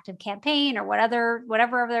them in ActiveCampaign or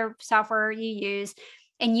whatever other software you use.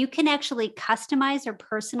 And you can actually customize or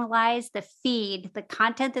personalize the feed, the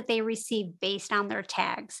content that they receive based on their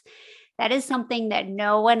tags. That is something that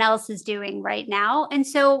no one else is doing right now. And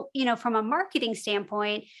so, from a marketing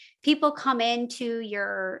standpoint, people come into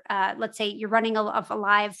your, let's say you're running a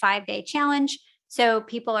live 5-day challenge. So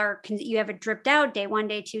you have it dripped out day 1,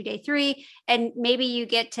 day 2, day 3, and maybe you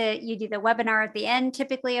do the webinar at the end,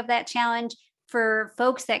 typically of that challenge. For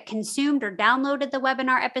folks that consumed or downloaded the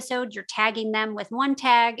webinar episode, you're tagging them with one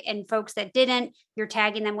tag, and folks that didn't, you're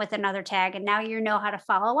tagging them with another tag. And now you know how to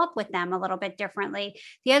follow up with them a little bit differently.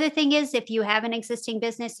 The other thing is, if you have an existing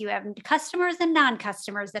business, you have customers and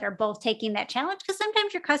non-customers that are both taking that challenge, because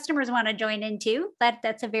sometimes your customers want to join in too.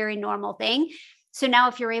 That's a very normal thing. So now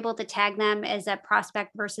if you're able to tag them as a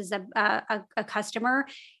prospect versus a customer,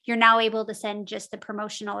 you're now able to send just the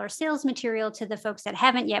promotional or sales material to the folks that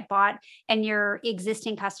haven't yet bought, and your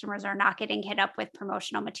existing customers are not getting hit up with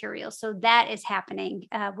promotional materials. So that is happening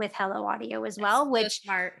with Hello Audio as well, So which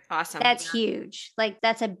smart. Awesome. that's huge. Like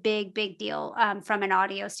that's a big, big deal from an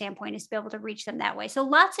audio standpoint, is to be able to reach them that way. So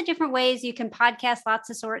lots of different ways you can podcast, lots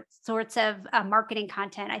of sorts of marketing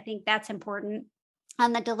content. I think that's important.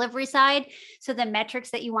 On the delivery side, so the metrics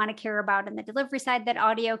that you want to care about in the delivery side that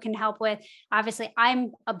audio can help with. Obviously,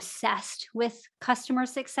 I'm obsessed with customer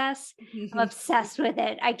success. I'm obsessed with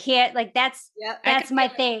it. I can't, like, that's my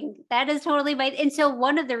thing. That is totally my, and so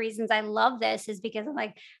one of the reasons I love this is because I'm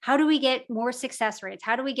like, how do we get more success rates?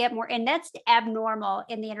 How do we get more? And that's abnormal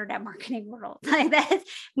in the internet marketing world. Like that,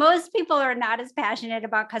 most people are not as passionate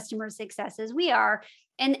about customer success as we are.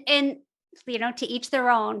 And to each their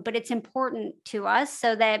own, but it's important to us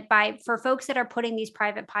so that for folks that are putting these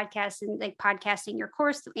private podcasts and like podcasting your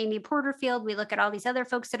course, Amy Porterfield, we look at all these other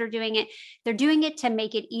folks that are doing it. They're doing it to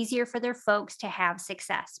make it easier for their folks to have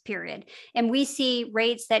success, period. And we see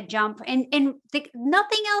rates that jump and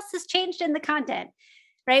nothing else has changed in the content,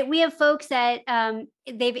 right? We have folks that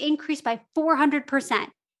they've increased by 400%.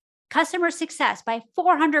 Customer success by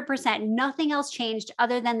 400%. Nothing else changed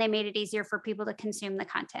other than they made it easier for people to consume the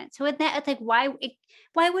content. So with that, it's like, why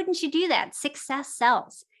wouldn't you do that? Success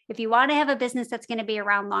sells. If you want to have a business that's going to be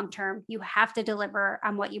around long-term, you have to deliver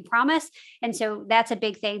on what you promise. And so that's a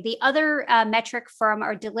big thing. The other metric from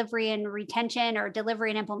our delivery and retention or delivery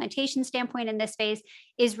and implementation standpoint in this phase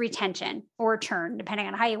is retention or churn, depending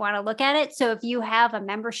on how you want to look at it. So if you have a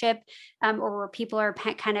membership or where people are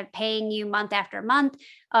kind of paying you month after month,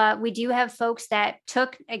 we do have folks that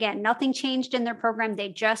again, nothing changed in their program. They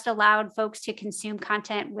just allowed folks to consume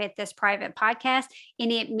content with this private podcast,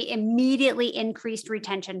 and it immediately increased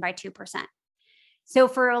retention by 2%. So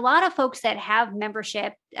for a lot of folks that have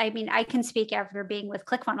membership, I mean, I can speak after being with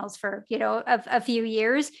ClickFunnels for, a few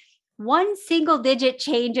years. One single digit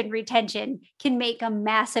change in retention can make a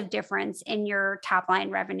massive difference in your top line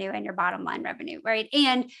revenue and your bottom line revenue, right?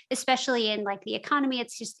 And especially in like the economy,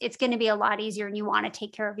 it's going to be a lot easier, and you want to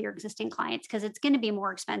take care of your existing clients because it's going to be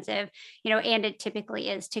more expensive, and it typically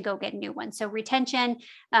is to go get new ones. So retention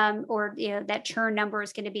or that churn number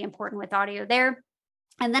is going to be important with audio there.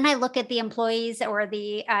 And then I look at the employees or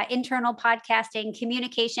the internal podcasting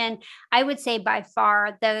communication. I would say by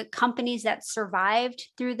far the companies that survived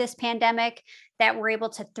through this pandemic, that were able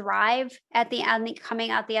to thrive at the end,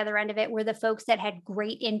 coming out the other end of it, were the folks that had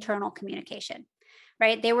great internal communication.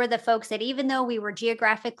 Right? They were the folks that, even though we were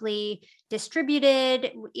geographically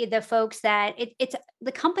distributed, the folks that it's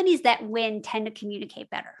the companies that win tend to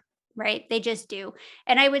communicate better. Right? They just do.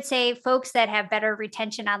 And I would say folks that have better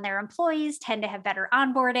retention on their employees tend to have better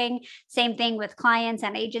onboarding. Same thing with clients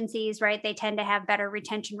and agencies, right? They tend to have better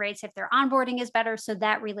retention rates if their onboarding is better. So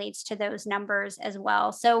that relates to those numbers as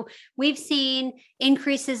well. So we've seen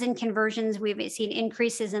increases in conversions. We've seen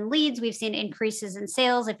increases in leads. We've seen increases in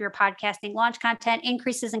sales if you're podcasting launch content,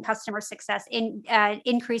 increases in customer success,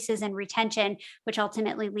 increases in retention, which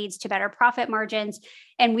ultimately leads to better profit margins.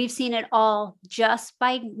 And we've seen it all just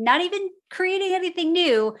by not even creating anything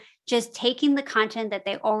new, just taking the content that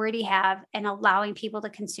they already have and allowing people to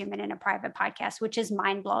consume it in a private podcast, which is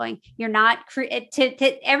mind blowing. You're not,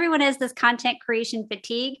 everyone has this content creation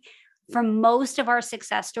fatigue. For most of our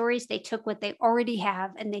success stories, they took what they already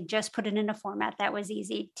have and they just put it in a format that was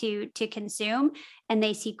easy to consume. And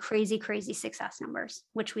they see crazy, crazy success numbers,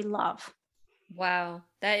 which we love. Wow.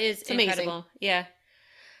 That is incredible. Amazing. Yeah.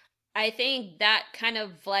 I think that kind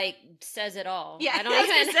of like says it all. Yeah, I don't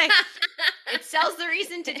even say it sells the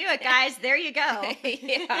reason to do it, guys. There you go.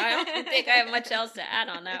 Yeah, I don't think I have much else to add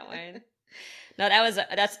on that one. No,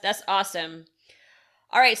 that's awesome.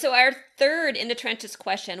 All right, so our third in the trenches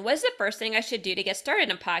question: what is the first thing I should do to get started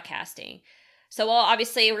in podcasting? So, well,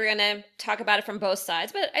 obviously we're going to talk about it from both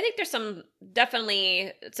sides, but I think there's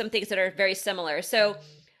definitely some things that are very similar. So,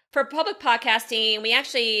 for public podcasting, we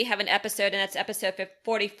actually have an episode, and that's episode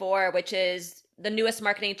 44, which is the newest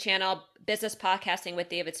marketing channel, Business Podcasting with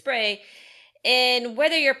David Spray. And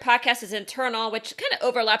whether your podcast is internal, which kind of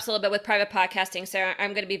overlaps a little bit with private podcasting, so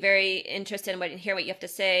I'm going to be very interested in hear what you have to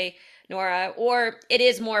say, Nora, or it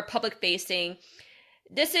is more public facing,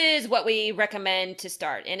 this is what we recommend to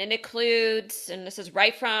start. And it includes, and this is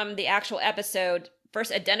right from the actual episode,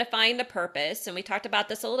 first, identifying the purpose. And we talked about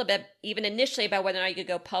this a little bit, even initially, about whether or not you could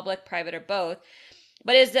go public, private, or both.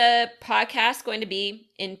 But is the podcast going to be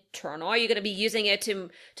internal? Are you going to be using it to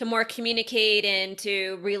more communicate and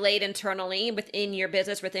to relate internally within your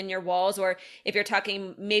business, within your walls? Or if you're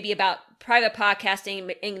talking maybe about private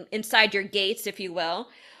podcasting inside your gates, if you will,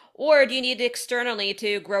 or do you need it externally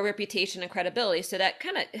to grow reputation and credibility? So that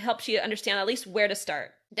kind of helps you understand at least where to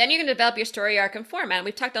start. Then you're going to develop your story arc and format. And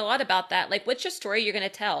we've talked a lot about that. Like, what's your story you're going to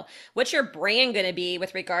tell? What's your brand going to be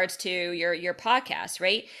with regards to your podcast,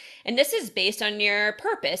 right? And this is based on your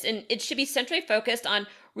purpose. And it should be centrally focused on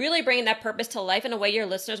really bringing that purpose to life in a way your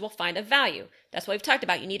listeners will find of value. That's what we've talked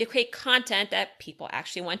about. You need to create content that people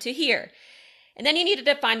actually want to hear. And then you need to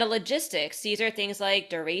define the logistics. These are things like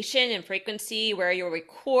duration and frequency, where you'll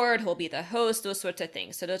record, who'll be the host, those sorts of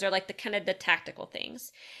things. So those are like the kind of the tactical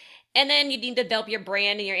things. And then you need to develop your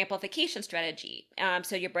brand and your amplification strategy.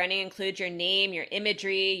 So your branding includes your name, your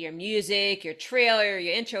imagery, your music, your trailer,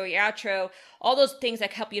 your intro, your outro, all those things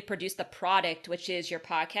that help you produce the product, which is your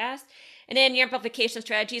podcast. And then your amplification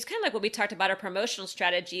strategy is kind of like what we talked about, our promotional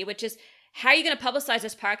strategy, which is how are you going to publicize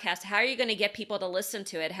this podcast? How are you going to get people to listen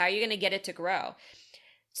to it? How are you going to get it to grow?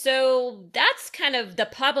 So that's kind of the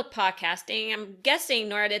public podcasting. I'm guessing,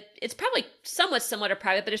 Nora, that it's probably somewhat similar to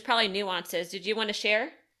private, but there's probably nuances. Did you want to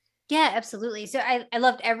share? Yeah, absolutely. So I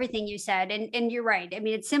loved everything you said. And you're right. I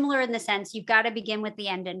mean, it's similar in the sense you've got to begin with the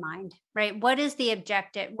end in mind, right? What is the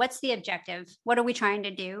objective? What's the objective? What are we trying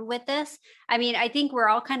to do with this? I mean, I think we're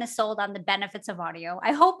all kind of sold on the benefits of audio.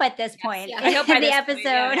 I hope at this point I hope by in the this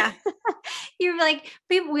episode, point, you're like,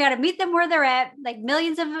 people, we got to meet them where they're at. Like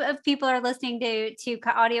millions of people are listening to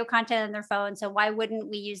audio content on their phone. So why wouldn't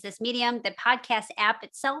we use this medium? The podcast app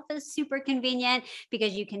itself is super convenient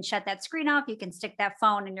because you can shut that screen off. You can stick that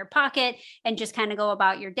phone in your pocket and just kind of go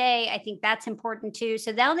about your day. I think that's important too.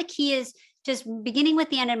 So now the key is just beginning with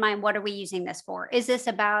the end in mind. What are we using this for? Is this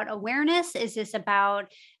about awareness? Is this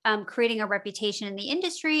about creating a reputation in the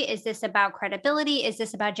industry? Is this about credibility? Is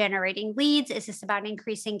this about generating leads? Is this about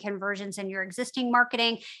increasing conversions in your existing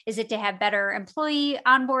marketing? Is it to have better employee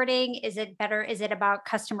onboarding? Is it about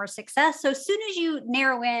customer success? So as soon as you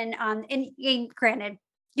narrow in on, and granted,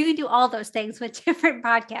 you can do all those things with different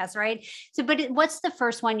podcasts, right? So, but what's the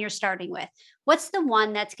first one you're starting with? What's the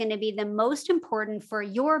one that's going to be the most important for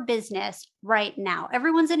your business right now?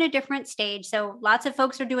 Everyone's in a different stage. So lots of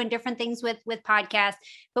folks are doing different things with podcasts,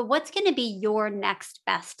 but what's going to be your next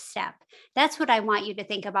best step? That's what I want you to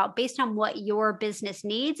think about based on what your business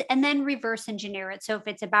needs, and then reverse engineer it. So if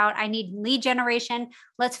it's about, I need lead generation,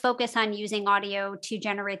 let's focus on using audio to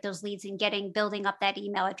generate those leads and building up that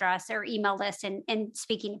email address or email list and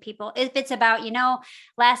speaking to people. If it's about,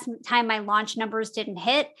 last time my launch numbers didn't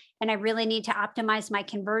hit and I really need to optimize my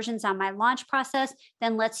conversions on my launch process,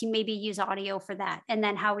 then let's maybe use audio for that. And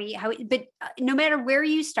then but no matter where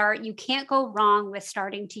you start, you can't go wrong with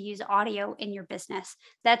starting to use audio in your business.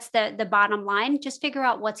 That's the bottom line. Just figure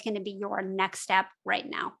out what's going to be your next step right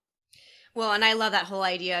now. Well, and I love that whole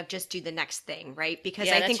idea of just do the next thing, right? Because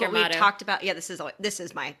I think what we've talked about, this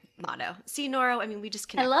is my motto. See, Nora, I mean, we just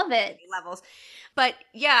connect. I love it. Levels. But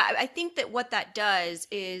yeah, I think that what that does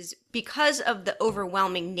is because of the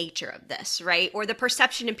overwhelming nature of this, right? Or the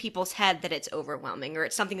perception in people's head that it's overwhelming or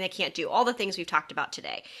it's something they can't do, all the things we've talked about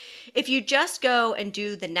today. If you just go and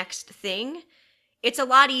do the next thing, it's a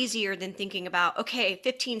lot easier than thinking about, okay,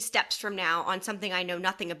 15 steps from now on something I know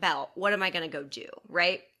nothing about, what am I going to go do,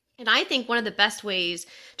 right? And I think one of the best ways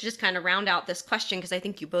to just kind of round out this question, because I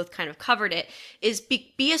think you both kind of covered it, is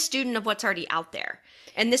be a student of what's already out there.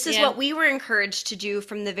 And this is what we were encouraged to do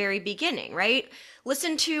from the very beginning, right?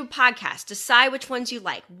 Listen to podcasts, decide which ones you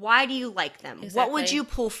like. Why do you like them? Exactly. What would you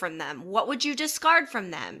pull from them? What would you discard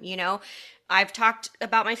from them? I've talked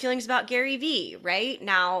about my feelings about Gary Vee, right?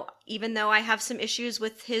 Now, even though I have some issues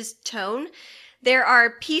with his tone, there are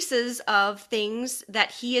pieces of things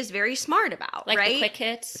that he is very smart about, like right? Like the quick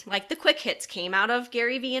hits. Like the quick hits came out of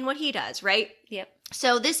Gary Vee and what he does, right? Yep.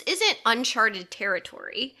 So this isn't uncharted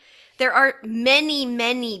territory. There are many,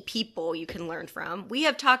 many people you can learn from. We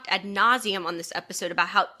have talked ad nauseum on this episode about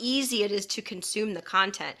how easy it is to consume the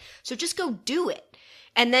content. So just go do it.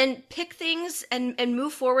 And then pick things and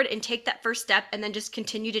move forward and take that first step and then just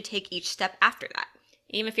continue to take each step after that.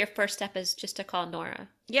 Even if your first step is just to call Nora.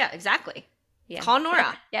 Yeah, exactly. Yeah. Call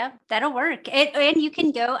Nora. Yeah, that'll work. And you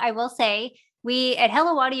can go, I will say, we at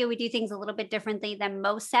Hello Audio, we do things a little bit differently than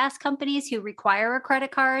most SaaS companies who require a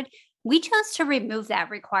credit card. We chose to remove that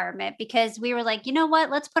requirement because we were like, you know what,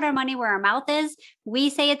 let's put our money where our mouth is. We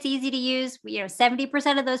say it's easy to use.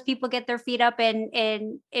 70% of those people get their feet up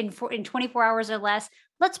in 24 hours or less.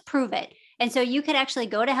 Let's prove it. And so you could actually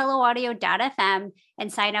go to helloaudio.fm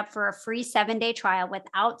and sign up for a free 7-day trial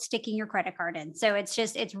without sticking your credit card in. So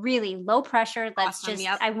it's really low pressure.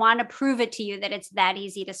 I want to prove it to you that it's that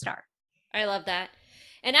easy to start. I love that.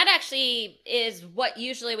 And that actually is what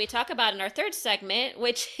usually we talk about in our third segment,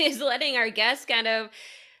 which is letting our guests kind of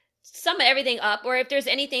sum everything up, or if there's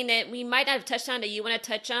anything that we might not have touched on that you want to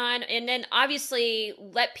touch on, and then obviously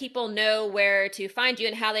let people know where to find you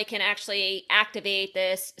and how they can actually activate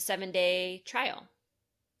this 7-day trial.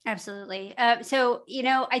 Absolutely. So,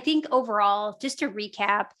 I think overall, just to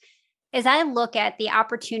recap, as I look at the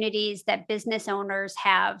opportunities that business owners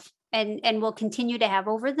have and will continue to have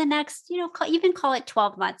over the next, even call it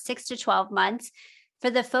 12 months, 6 to 12 months,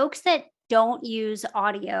 for the folks that don't use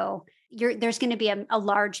audio, there's going to be a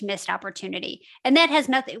large missed opportunity. And that has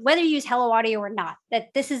nothing, whether you use Hello Audio or not,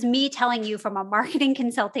 that this is me telling you from a marketing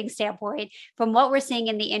consulting standpoint, from what we're seeing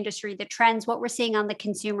in the industry, the trends, what we're seeing on the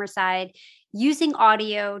consumer side, using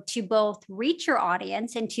audio to both reach your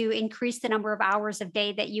audience and to increase the number of hours of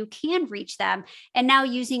day that you can reach them. And now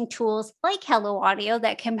using tools like Hello Audio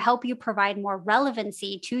that can help you provide more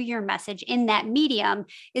relevancy to your message in that medium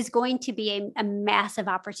is going to be a massive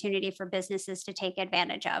opportunity for businesses to take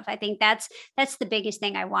advantage of. I think that's the biggest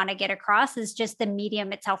thing I want to get across is just the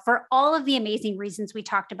medium itself for all of the amazing reasons we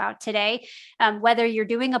talked about today. Whether you're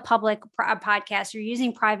doing a public podcast or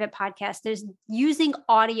using private podcasts, there's using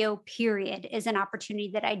audio, period, is an opportunity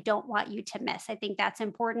that I don't want you to miss. I think that's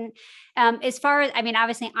important. As far as,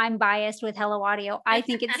 obviously I'm biased with Hello Audio. I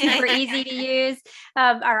think it's super easy to use.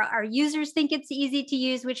 Our users think it's easy to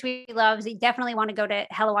use, which we love. So you definitely want to go to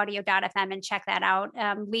helloaudio.fm and check that out.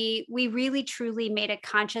 We really truly made a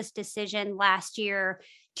conscious decision last year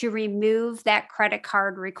to remove that credit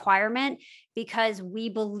card requirement because we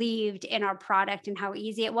believed in our product and how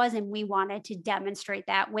easy it was. And we wanted to demonstrate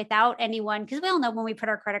that without anyone, because we all know when we put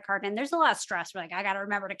our credit card in, there's a lot of stress. We're like, I got to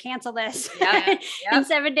remember to cancel this in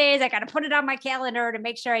 7 days. I got to put it on my calendar to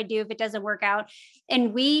make sure I do if it doesn't work out.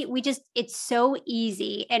 And we just, it's so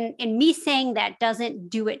easy. And me saying that doesn't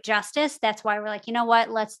do it justice. That's why we're like, you know what,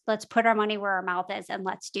 let's put our money where our mouth is and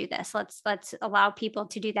let's do this. Let's allow people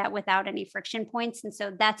to do that without any friction points. And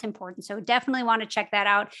so that's important. So definitely want to check that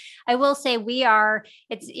out. I will say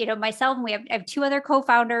myself and I have 2 other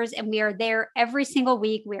co-founders, and we are there every single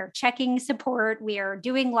week. We are checking support. We are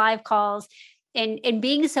doing live calls. And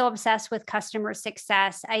being so obsessed with customer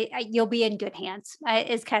success, you'll be in good hands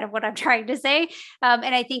is kind of what I'm trying to say.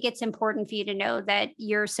 And I think it's important for you to know that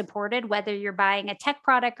you're supported, whether you're buying a tech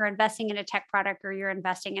product or investing in a tech product, or you're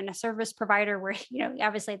investing in a service provider where,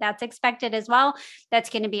 obviously that's expected as well. That's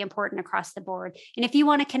going to be important across the board. And if you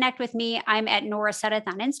want to connect with me, I'm at Nora Sudduth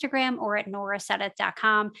on Instagram or at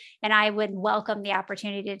norasudduth.com. And I would welcome the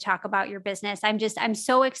opportunity to talk about your business. I'm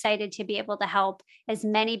so excited to be able to help as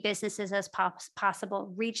many businesses as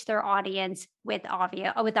possible reach their audience with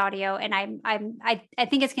audio. And I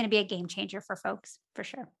think it's going to be a game changer for folks for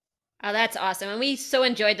sure. Oh, that's awesome. And we so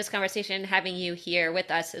enjoyed this conversation having you here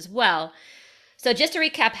with us as well. So just to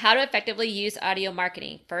recap how to effectively use audio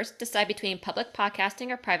marketing. First, decide between public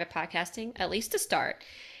podcasting or private podcasting, at least to start.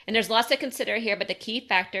 And there's lots to consider here, but the key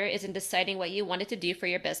factor is in deciding what you want it to do for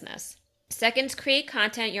your business. Second, create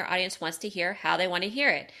content your audience wants to hear, how they want to hear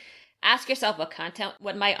it. Ask yourself what content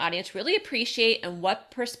would my audience really appreciate and what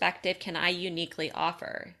perspective can I uniquely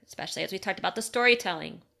offer, especially as we talked about the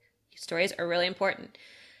storytelling. Stories are really important.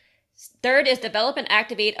 Third is develop and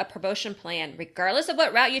activate a promotion plan. Regardless of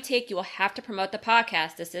what route you take, you will have to promote the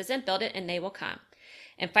podcast. This isn't build it and they will come.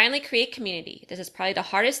 And finally, create community. This is probably the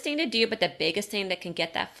hardest thing to do, but the biggest thing that can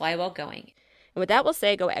get that flywheel going. And with that, we'll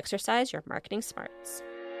say go exercise your marketing smarts.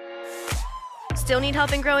 Still need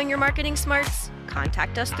help in growing your marketing smarts?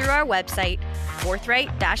 Contact us through our website,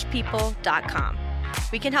 forthright-people.com.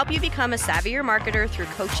 We can help you become a savvier marketer through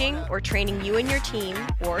coaching or training you and your team,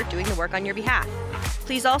 or doing the work on your behalf.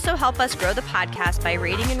 Please also help us grow the podcast by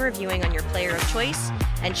rating and reviewing on your player of choice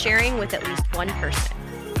and sharing with at least one person.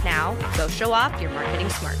 Now, go show off your marketing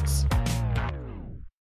smarts.